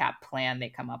madcap plan they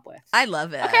come up with. I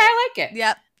love it. Okay, I like it.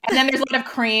 Yep. And then there's a lot of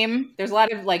cream. There's a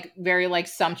lot of like very like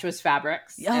sumptuous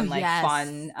fabrics and like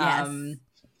fun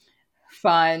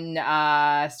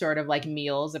sort of like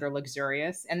meals that are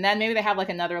luxurious. And then maybe they have like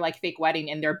another like fake wedding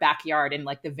in their backyard in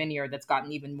like the vineyard that's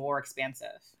gotten even more expansive.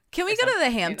 Can we go to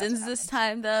the Hamptons this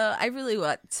time though? I really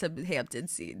want some Hampton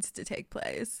scenes to take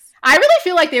place. I really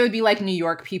feel like they would be like New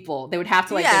York people. They would have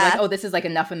to like, oh, this is like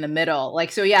enough in the middle.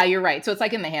 Like, so yeah, you're right. So it's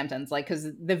like in the Hamptons, like, because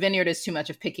the vineyard is too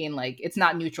much of picking, like, it's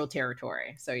not neutral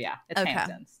territory. So yeah, it's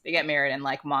Hamptons. They get married in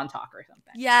like Montauk or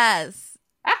something. Yes.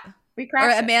 We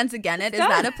cracked it. Or Amanzaganet. Is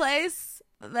that a place?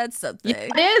 That's something. Yeah,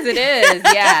 it is.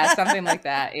 Yeah, something like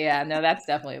that. Yeah, no, that's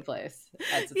definitely a place.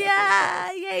 That's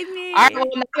definitely yay me. All right, well,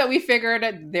 now that we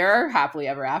figured they're happily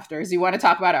ever afters, you want to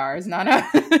talk about ours, Nana?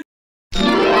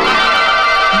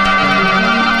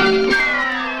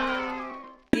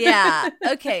 Yeah.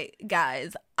 Okay,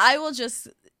 guys, I will just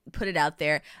put it out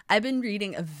there. I've been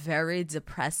reading a very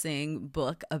depressing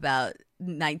book about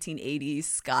 1980s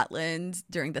Scotland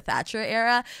during the Thatcher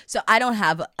era, so I don't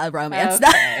have a romance.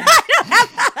 Okay.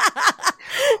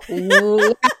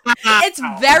 It's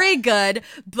very good,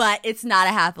 but it's not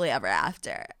a happily ever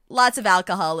after. Lots of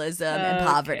alcoholism and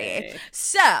poverty.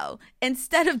 So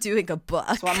instead of doing a book,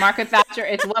 it's what Margaret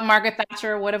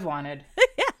Thatcher would have wanted.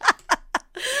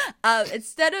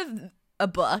 Instead of a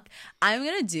book, I'm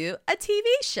gonna do a TV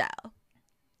show.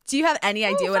 Do you have any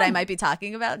idea what I might be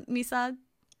talking about, Misan?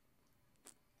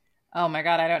 Oh my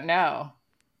God, I don't know.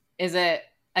 Is it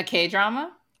a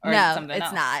K-drama? Or no, something it's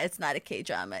else? not. It's not a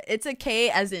K-drama. It's a K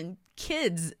as in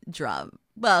kids drum.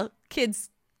 Well, kids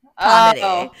comedy.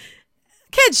 Oh.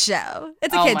 Kids show.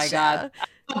 It's a kids show. God.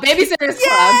 Babysitter's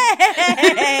Club.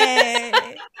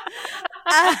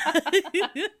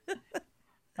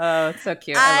 Oh, it's so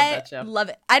cute. I love that show. Love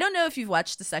it. I don't know if you've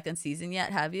watched the second season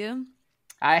yet. Have you?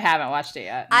 I haven't watched it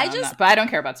yet. No, but I don't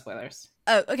care about spoilers.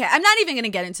 Oh, okay. I'm not even going to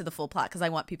get into the full plot because I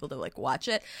want people to like watch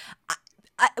it.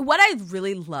 What I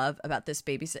really love about this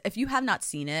babysitter, if you have not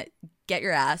seen it, get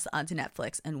your ass onto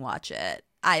Netflix and watch it.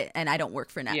 I don't work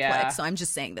for Netflix, so I'm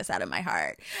just saying this out of my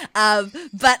heart.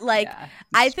 But like,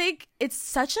 I think it's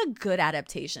such a good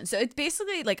adaptation. So it's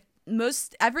basically like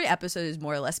every episode is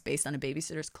more or less based on a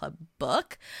Babysitter's Club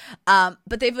book,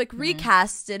 but they've like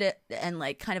recasted it and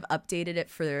like kind of updated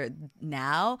it for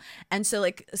now. And so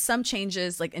like some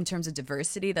changes like in terms of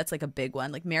diversity, that's like a big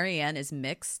one. Like Marianne is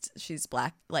mixed, she's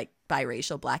black, like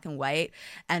biracial, black and white,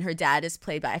 and her dad is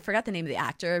played by, I forgot the name of the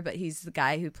actor, but he's the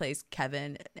guy who plays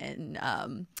Kevin in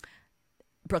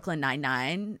Brooklyn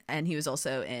Nine-Nine, and he was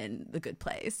also in The Good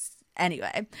Place.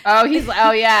 Anyway. He's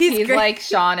like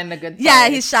Sean in The Good Place. Yeah,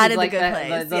 he's Sean in The Good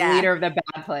Place. The leader of the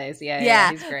bad place.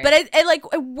 Yeah, he's great. But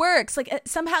it works. Like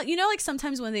somehow, you know, like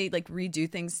sometimes when they like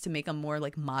redo things to make them more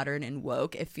like modern and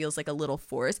woke, it feels like a little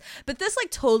forced. But this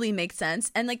like totally makes sense.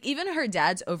 And like even her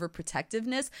dad's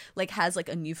overprotectiveness like has like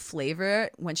a new flavor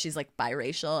when she's like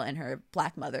biracial and her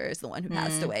black mother is the one who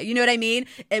passed away. You know what I mean?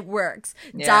 It works.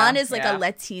 Yeah, Dawn is like a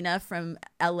Latina from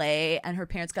LA, and her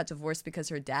parents got divorced because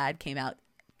her dad came out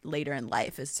later in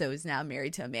life, so is now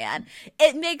married to a man.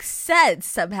 It makes sense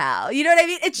somehow. You know what I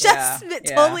mean? It's just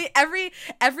totally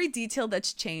every detail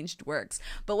that's changed works.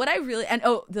 But what I really and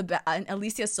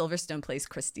Alicia Silverstone plays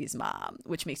Christy's mom,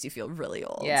 which makes you feel really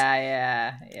old.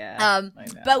 Yeah.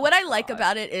 But what I like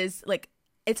about it is like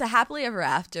it's a happily ever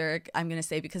after, I'm going to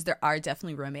say, because there are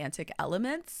definitely romantic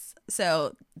elements.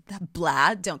 So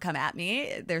blah, don't come at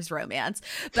me. There's romance.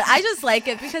 But I just like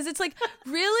it because it's like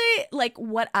really like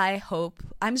what I hope.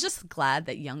 I'm just glad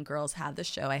that young girls have the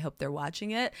show. I hope they're watching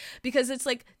it because it's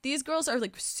like these girls are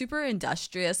like super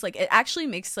industrious. Like it actually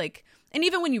makes like, and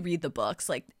even when you read the books,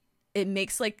 like it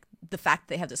makes like the fact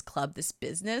that they have this club, this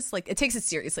business, like it takes it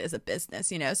seriously as a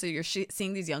business, you know? So you're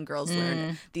seeing these young girls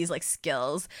learn these like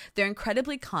skills. They're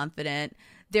incredibly confident.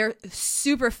 They're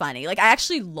super funny. Like I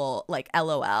actually LOL like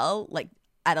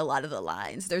at a lot of the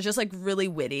lines. They're just like really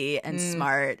witty and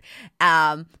smart.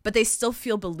 But they still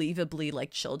feel believably like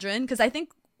children. Cause I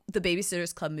think the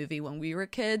Babysitter's Club movie, when we were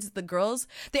kids, the girls,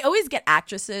 they always get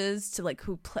actresses to like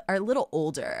who are a little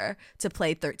older to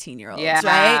play 13-year-olds,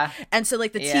 right? And so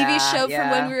like the TV show from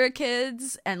when we were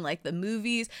kids and like the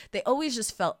movies, they always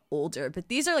just felt older. But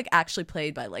these are like actually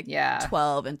played by like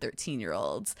 12 and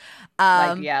 13-year-olds.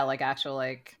 Like actual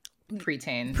like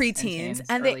preteens,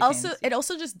 and they also it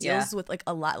also just deals with like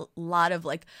a lot of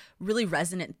like really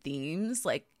resonant themes,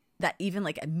 like that even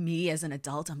like me as an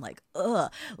adult, I'm like,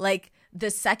 ugh. Like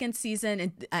the second season,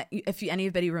 and if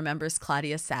anybody remembers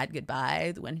Claudia's sad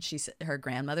goodbye when her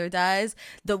grandmother dies,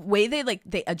 the way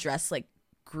they address like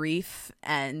grief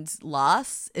and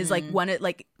loss is like one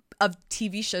of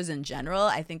TV shows in general.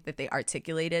 I think that they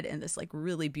articulate it in this like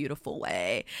really beautiful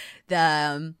way.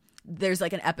 There's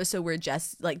like an episode where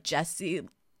Jessie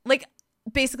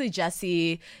basically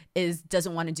Jessie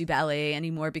doesn't want to do ballet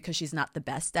anymore because she's not the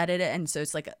best at it, and so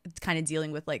it's like kind of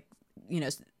dealing with like, you know,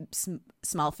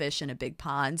 small fish in a big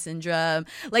pond syndrome.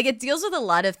 Like it deals with a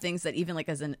lot of things that even like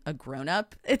as a grown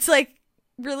up, it's like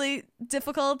really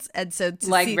difficult, and so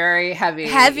very heavy.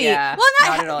 Well,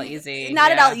 not at all easy.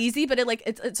 Not at all easy, but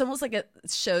it's almost like it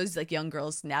shows like young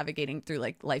girls navigating through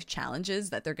like life challenges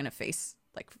that they're gonna face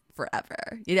like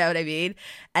forever, you know what I mean?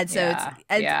 And so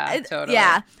totally.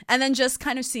 And then just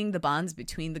kind of seeing the bonds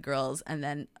between the girls and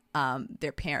then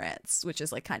their parents, which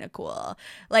is like kind of cool.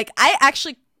 Like I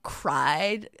actually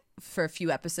cried for a few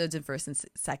episodes in first and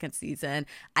second season.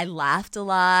 I laughed a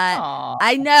lot. Aww.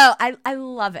 I know, I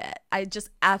love it. I just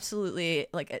absolutely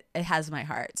like it has my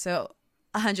heart. So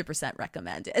 100%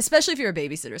 recommend it, especially if you're a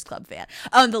Babysitter's Club fan.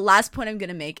 And the last point I'm going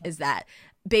to make is that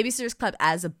Babysitter's Club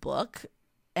as a book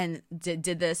and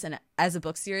did this and as a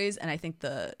book series, and I think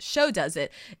the show does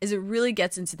it, is it really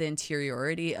gets into the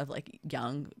interiority of like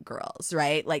young girls,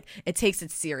 right? Like it takes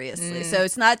it seriously. So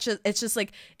it's not just, it's just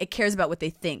like it cares about what they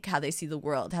think, how they see the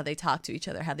world, how they talk to each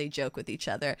other, how they joke with each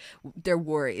other, their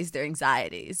worries, their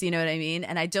anxieties, you know what I mean?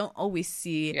 And I don't always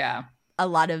see a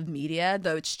lot of media,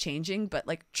 though it's changing, but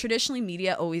like traditionally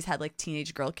media always had like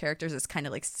teenage girl characters as kind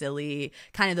of like silly,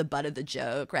 kind of the butt of the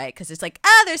joke, right? Because it's like,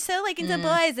 oh, they're so like into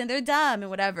boys and they're dumb and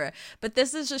whatever. But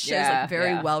this is just shows like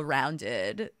very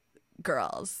well-rounded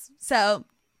girls. So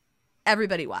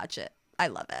everybody watch it. I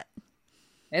love it.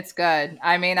 It's good.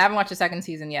 I mean, I haven't watched the second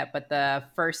season yet, but the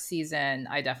first season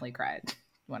I definitely cried.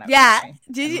 When I was watching.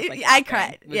 Did you? Like, I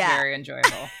cried. It was very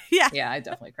enjoyable. Yeah, I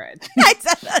definitely cried.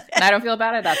 And I don't feel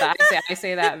bad about that. I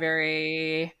say that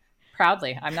very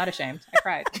proudly. I'm not ashamed. I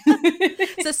cried.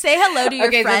 So say hello to your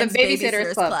friends, so the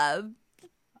Babysitters Club.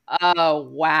 Oh,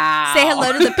 wow. Say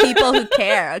hello to the people who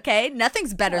care, okay?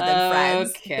 Nothing's better than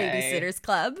friends, Babysitters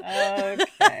Club.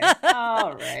 Okay.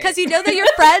 All right. Because you know that your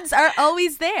friends are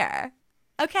always there.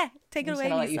 Okay, take it away,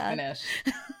 I'm just gonna let you finish.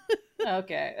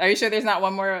 Okay. Are you sure there's not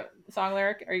one more song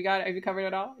lyric? Or you got it? Have you covered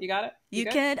it all? You got it? You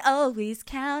can always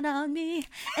count on me,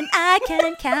 and I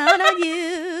can count on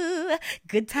you.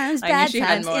 Good times, bad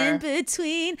times, in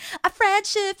between. Our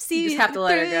friendship sees you just have to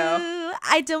let her go.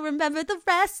 I don't remember the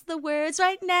rest of the words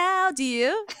right now. Do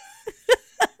you?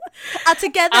 All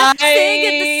together,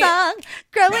 singing the song,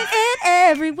 growing in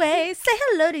every way. Say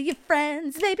hello to your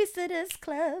friends, Babysitters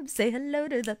Club. Say hello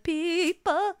to the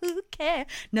people who care.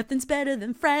 Nothing's better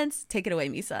than friends. Take it away,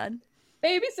 Misan.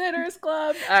 Babysitters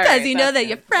Club. Because you know that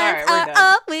your friends are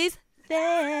always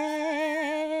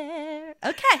there.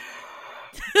 Okay.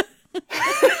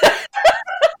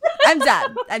 I'm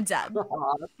done.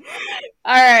 All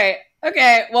right.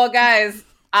 Okay. Well, guys,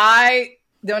 I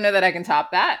don't know that I can top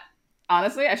that.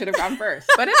 Honestly, I should have gone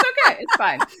first, but it's okay. It's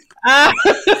fine.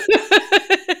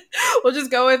 We'll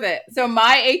just go with it. So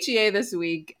my HEA this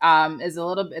week is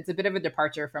it's a bit of a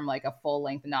departure from like a full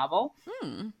length novel.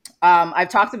 I've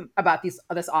talked about this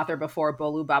author before,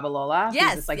 Bolu Babalola.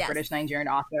 Yes, who's this British Nigerian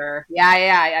author.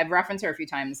 Yeah. I've referenced her a few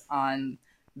times on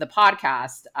the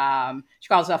podcast. She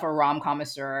calls herself a rom-com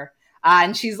connoisseur.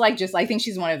 And she's like, I think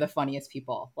she's one of the funniest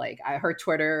people. Like her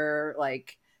Twitter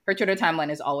timeline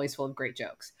is always full of great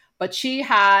jokes. But she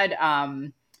had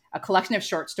a collection of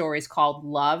short stories called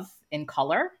Love in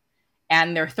Color.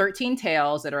 And they're 13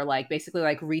 tales that are like basically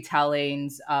like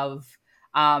retellings of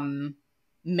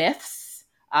myths,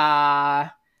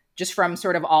 just from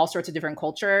sort of all sorts of different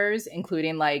cultures,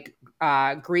 including like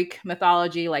Greek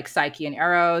mythology, like Psyche and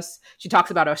Eros. She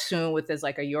talks about Oshun, which is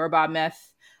like a Yoruba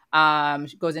myth.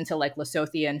 She goes into like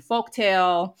Lesothian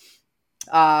folktale.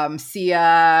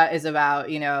 Sia is about,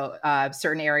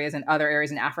 certain areas and other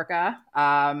areas in Africa.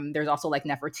 There's also like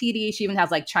Nefertiti. She even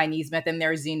has like Chinese myth in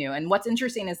there, Xenu. And what's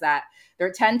interesting is that there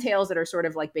are 10 tales that are sort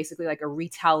of like basically like a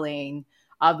retelling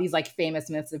of these like famous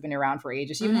myths that have been around for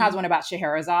ages. She even has one about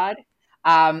Scheherazade.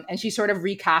 And she sort of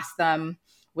recast them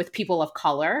with people of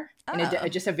color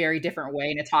in just a very different way.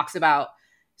 And it talks about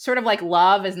sort of like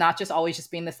love is not just always just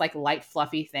being this like light,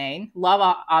 fluffy thing. Love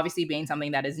obviously being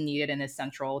something that is needed and is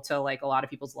central to like a lot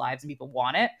of people's lives and people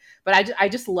want it. But I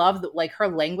just love that like her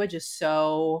language is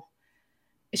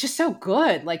it's just so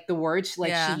good. Like the words she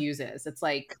uses, it's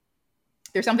like,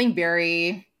 there's something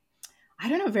very, I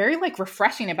don't know, very like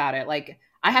refreshing about it. Like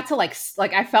I had to like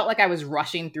I felt like I was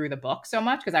rushing through the book so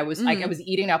much because I was like, I was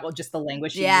eating up just the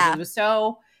language she used. It was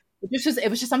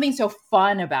just something so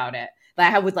fun about it.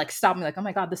 That I would like stop me like, oh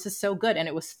my God, this is so good. And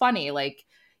it was funny. Like,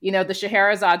 the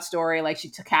Scheherazade story, like she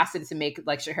casted to make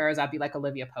like Scheherazade be like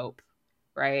Olivia Pope,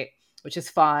 right? Which is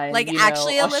fun. Like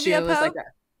actually Olivia Pope? Like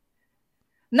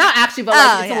not actually, but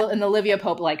like it's an Olivia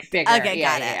Pope like figure. Okay,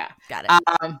 got it.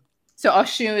 So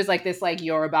Oshun is like this like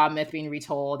Yoruba myth being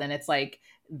retold. And it's like,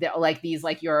 these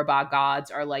like Yoruba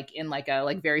gods are like in like a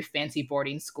like very fancy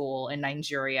boarding school in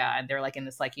Nigeria. And they're like in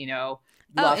this like,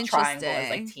 love triangle as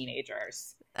like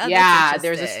teenagers.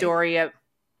 There's a story of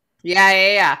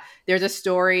there's a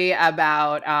story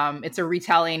about it's a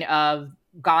retelling of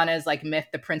Ghana's like myth,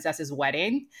 The Princess's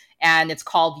Wedding, and it's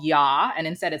called Ya, and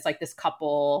instead it's like this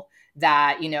couple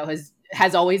that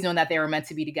has always known that they were meant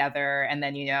to be together, and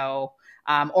then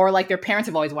or like their parents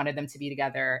have always wanted them to be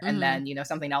together, and then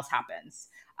something else happens.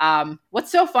 What's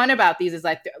so fun about these is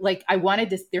like I wanted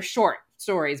this, they're short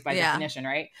stories by definition,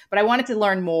 right? But I wanted to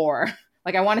learn more.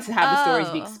 Like I wanted to have the stories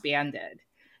be expanded.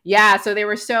 Yeah, so they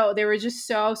were just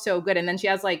so good. And then she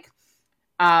has like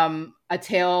a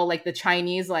tale, like the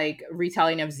Chinese like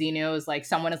retelling of Xenu is like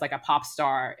someone is like a pop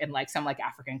star in like some like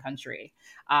African country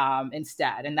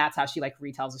instead. And that's how she like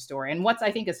retells the story. And what's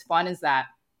I think is fun is that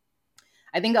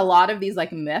I think a lot of these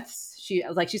like myths, she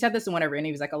said this in one of her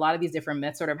interviews, like a lot of these different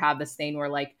myths sort of have this thing where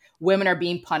like women are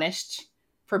being punished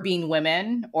for being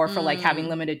women or for like having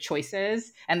limited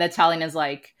choices. And the telling is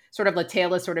like sort of the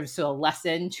tale is sort of so a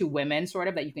lesson to women sort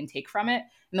of that you can take from it.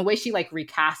 And the way she like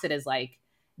recasts it is like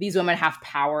these women have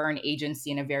power and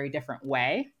agency in a very different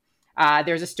way.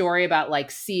 There's a story about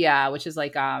like Sia, which is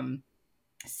like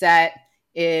set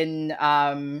in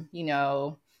you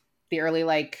know, the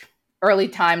early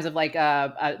times of like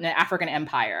an African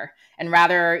empire. And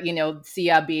rather, you know,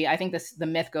 Sia I think the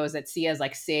myth goes that Sia is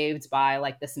like saved by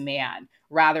like this man.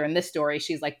 Rather in this story,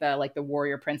 she's like the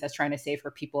warrior princess trying to save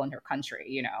her people and her country,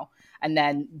 you know. And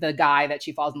then the guy that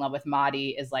she falls in love with,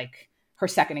 Mahdi, is like her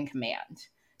second in command.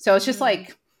 So it's just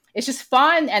like, it's just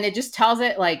fun. And it just tells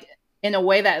it like in a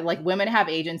way that like women have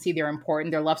agency, they're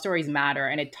important, their love stories matter.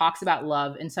 And it talks about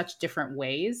love in such different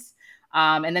ways.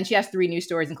 And then she has 3 new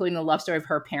stories, including the love story of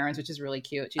her parents, which is really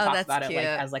cute. She talks about it like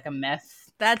as like a myth.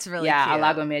 That's really cute.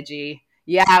 Alagomiji.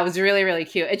 Yeah, it was really, really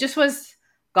cute. It just was,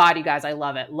 God, you guys, I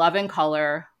love it. Love in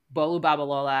Color, Bolu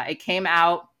Babalola. It came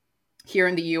out here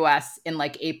in the US in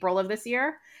like April of this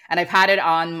year. And I've had it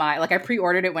on my, like I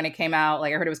pre-ordered it when it came out.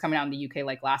 Like I heard it was coming out in the UK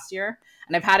like last year.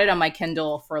 And I've had it on my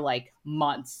Kindle for like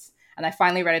months. And I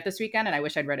finally read it this weekend and I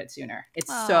wish I'd read it sooner.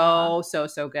 It's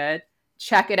so good.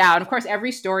 Check it out. And of course,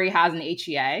 every story has an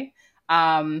HEA.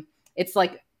 It's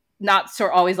like not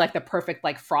always like the perfect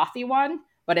like frothy one,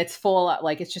 but it's full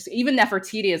like it's just even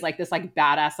Nefertiti is like this like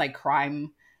badass like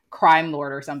crime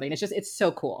lord or something. It's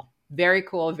so cool. Very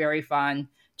cool, very fun.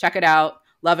 Check it out.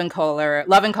 Love in Color,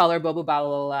 Bobu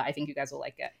Balola. I think you guys will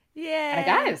like it. Yeah. And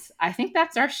guys, I think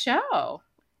that's our show.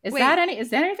 Is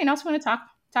there anything else we want to talk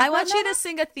I want you to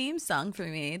sing a theme song for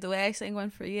me, the way I sang one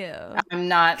for you. I'm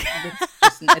not.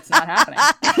 It's not happening.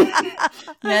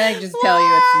 Then I just tell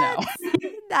you it's no.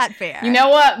 Not fair. You know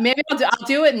what? Maybe I'll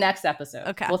do it next episode.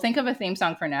 Okay. We'll think of a theme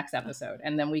song for next episode,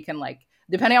 and then we can like,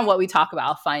 depending on what we talk about,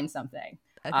 I'll find something.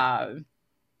 Okay.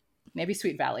 Maybe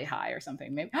Sweet Valley High or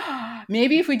something.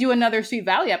 Maybe if we do another Sweet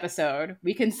Valley episode,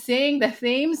 we can sing the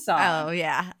theme song. Oh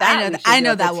yeah, I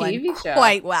know that one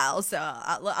quite well. So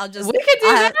I'll just we could do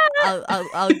that.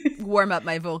 I'll warm up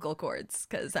my vocal cords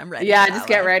because I'm ready. Yeah, just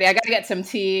get ready. I gotta get some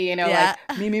tea. You know, like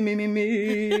me.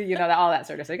 You know, all that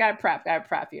sort of stuff. You gotta prep.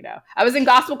 You know, I was in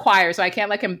gospel choir, so I can't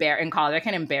like in college. I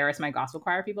can't embarrass my gospel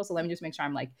choir people. So let me just make sure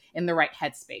I'm like in the right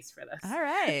headspace for this. All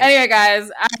right. Anyway, guys.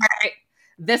 All right.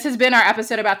 This has been our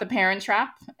episode about the Parent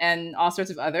Trap and all sorts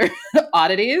of other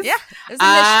oddities. Yeah, it was a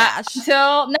mishmash.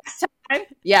 Until next time.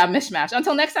 Yeah, mishmash.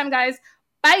 Until next time, guys.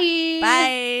 Bye.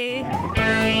 Bye.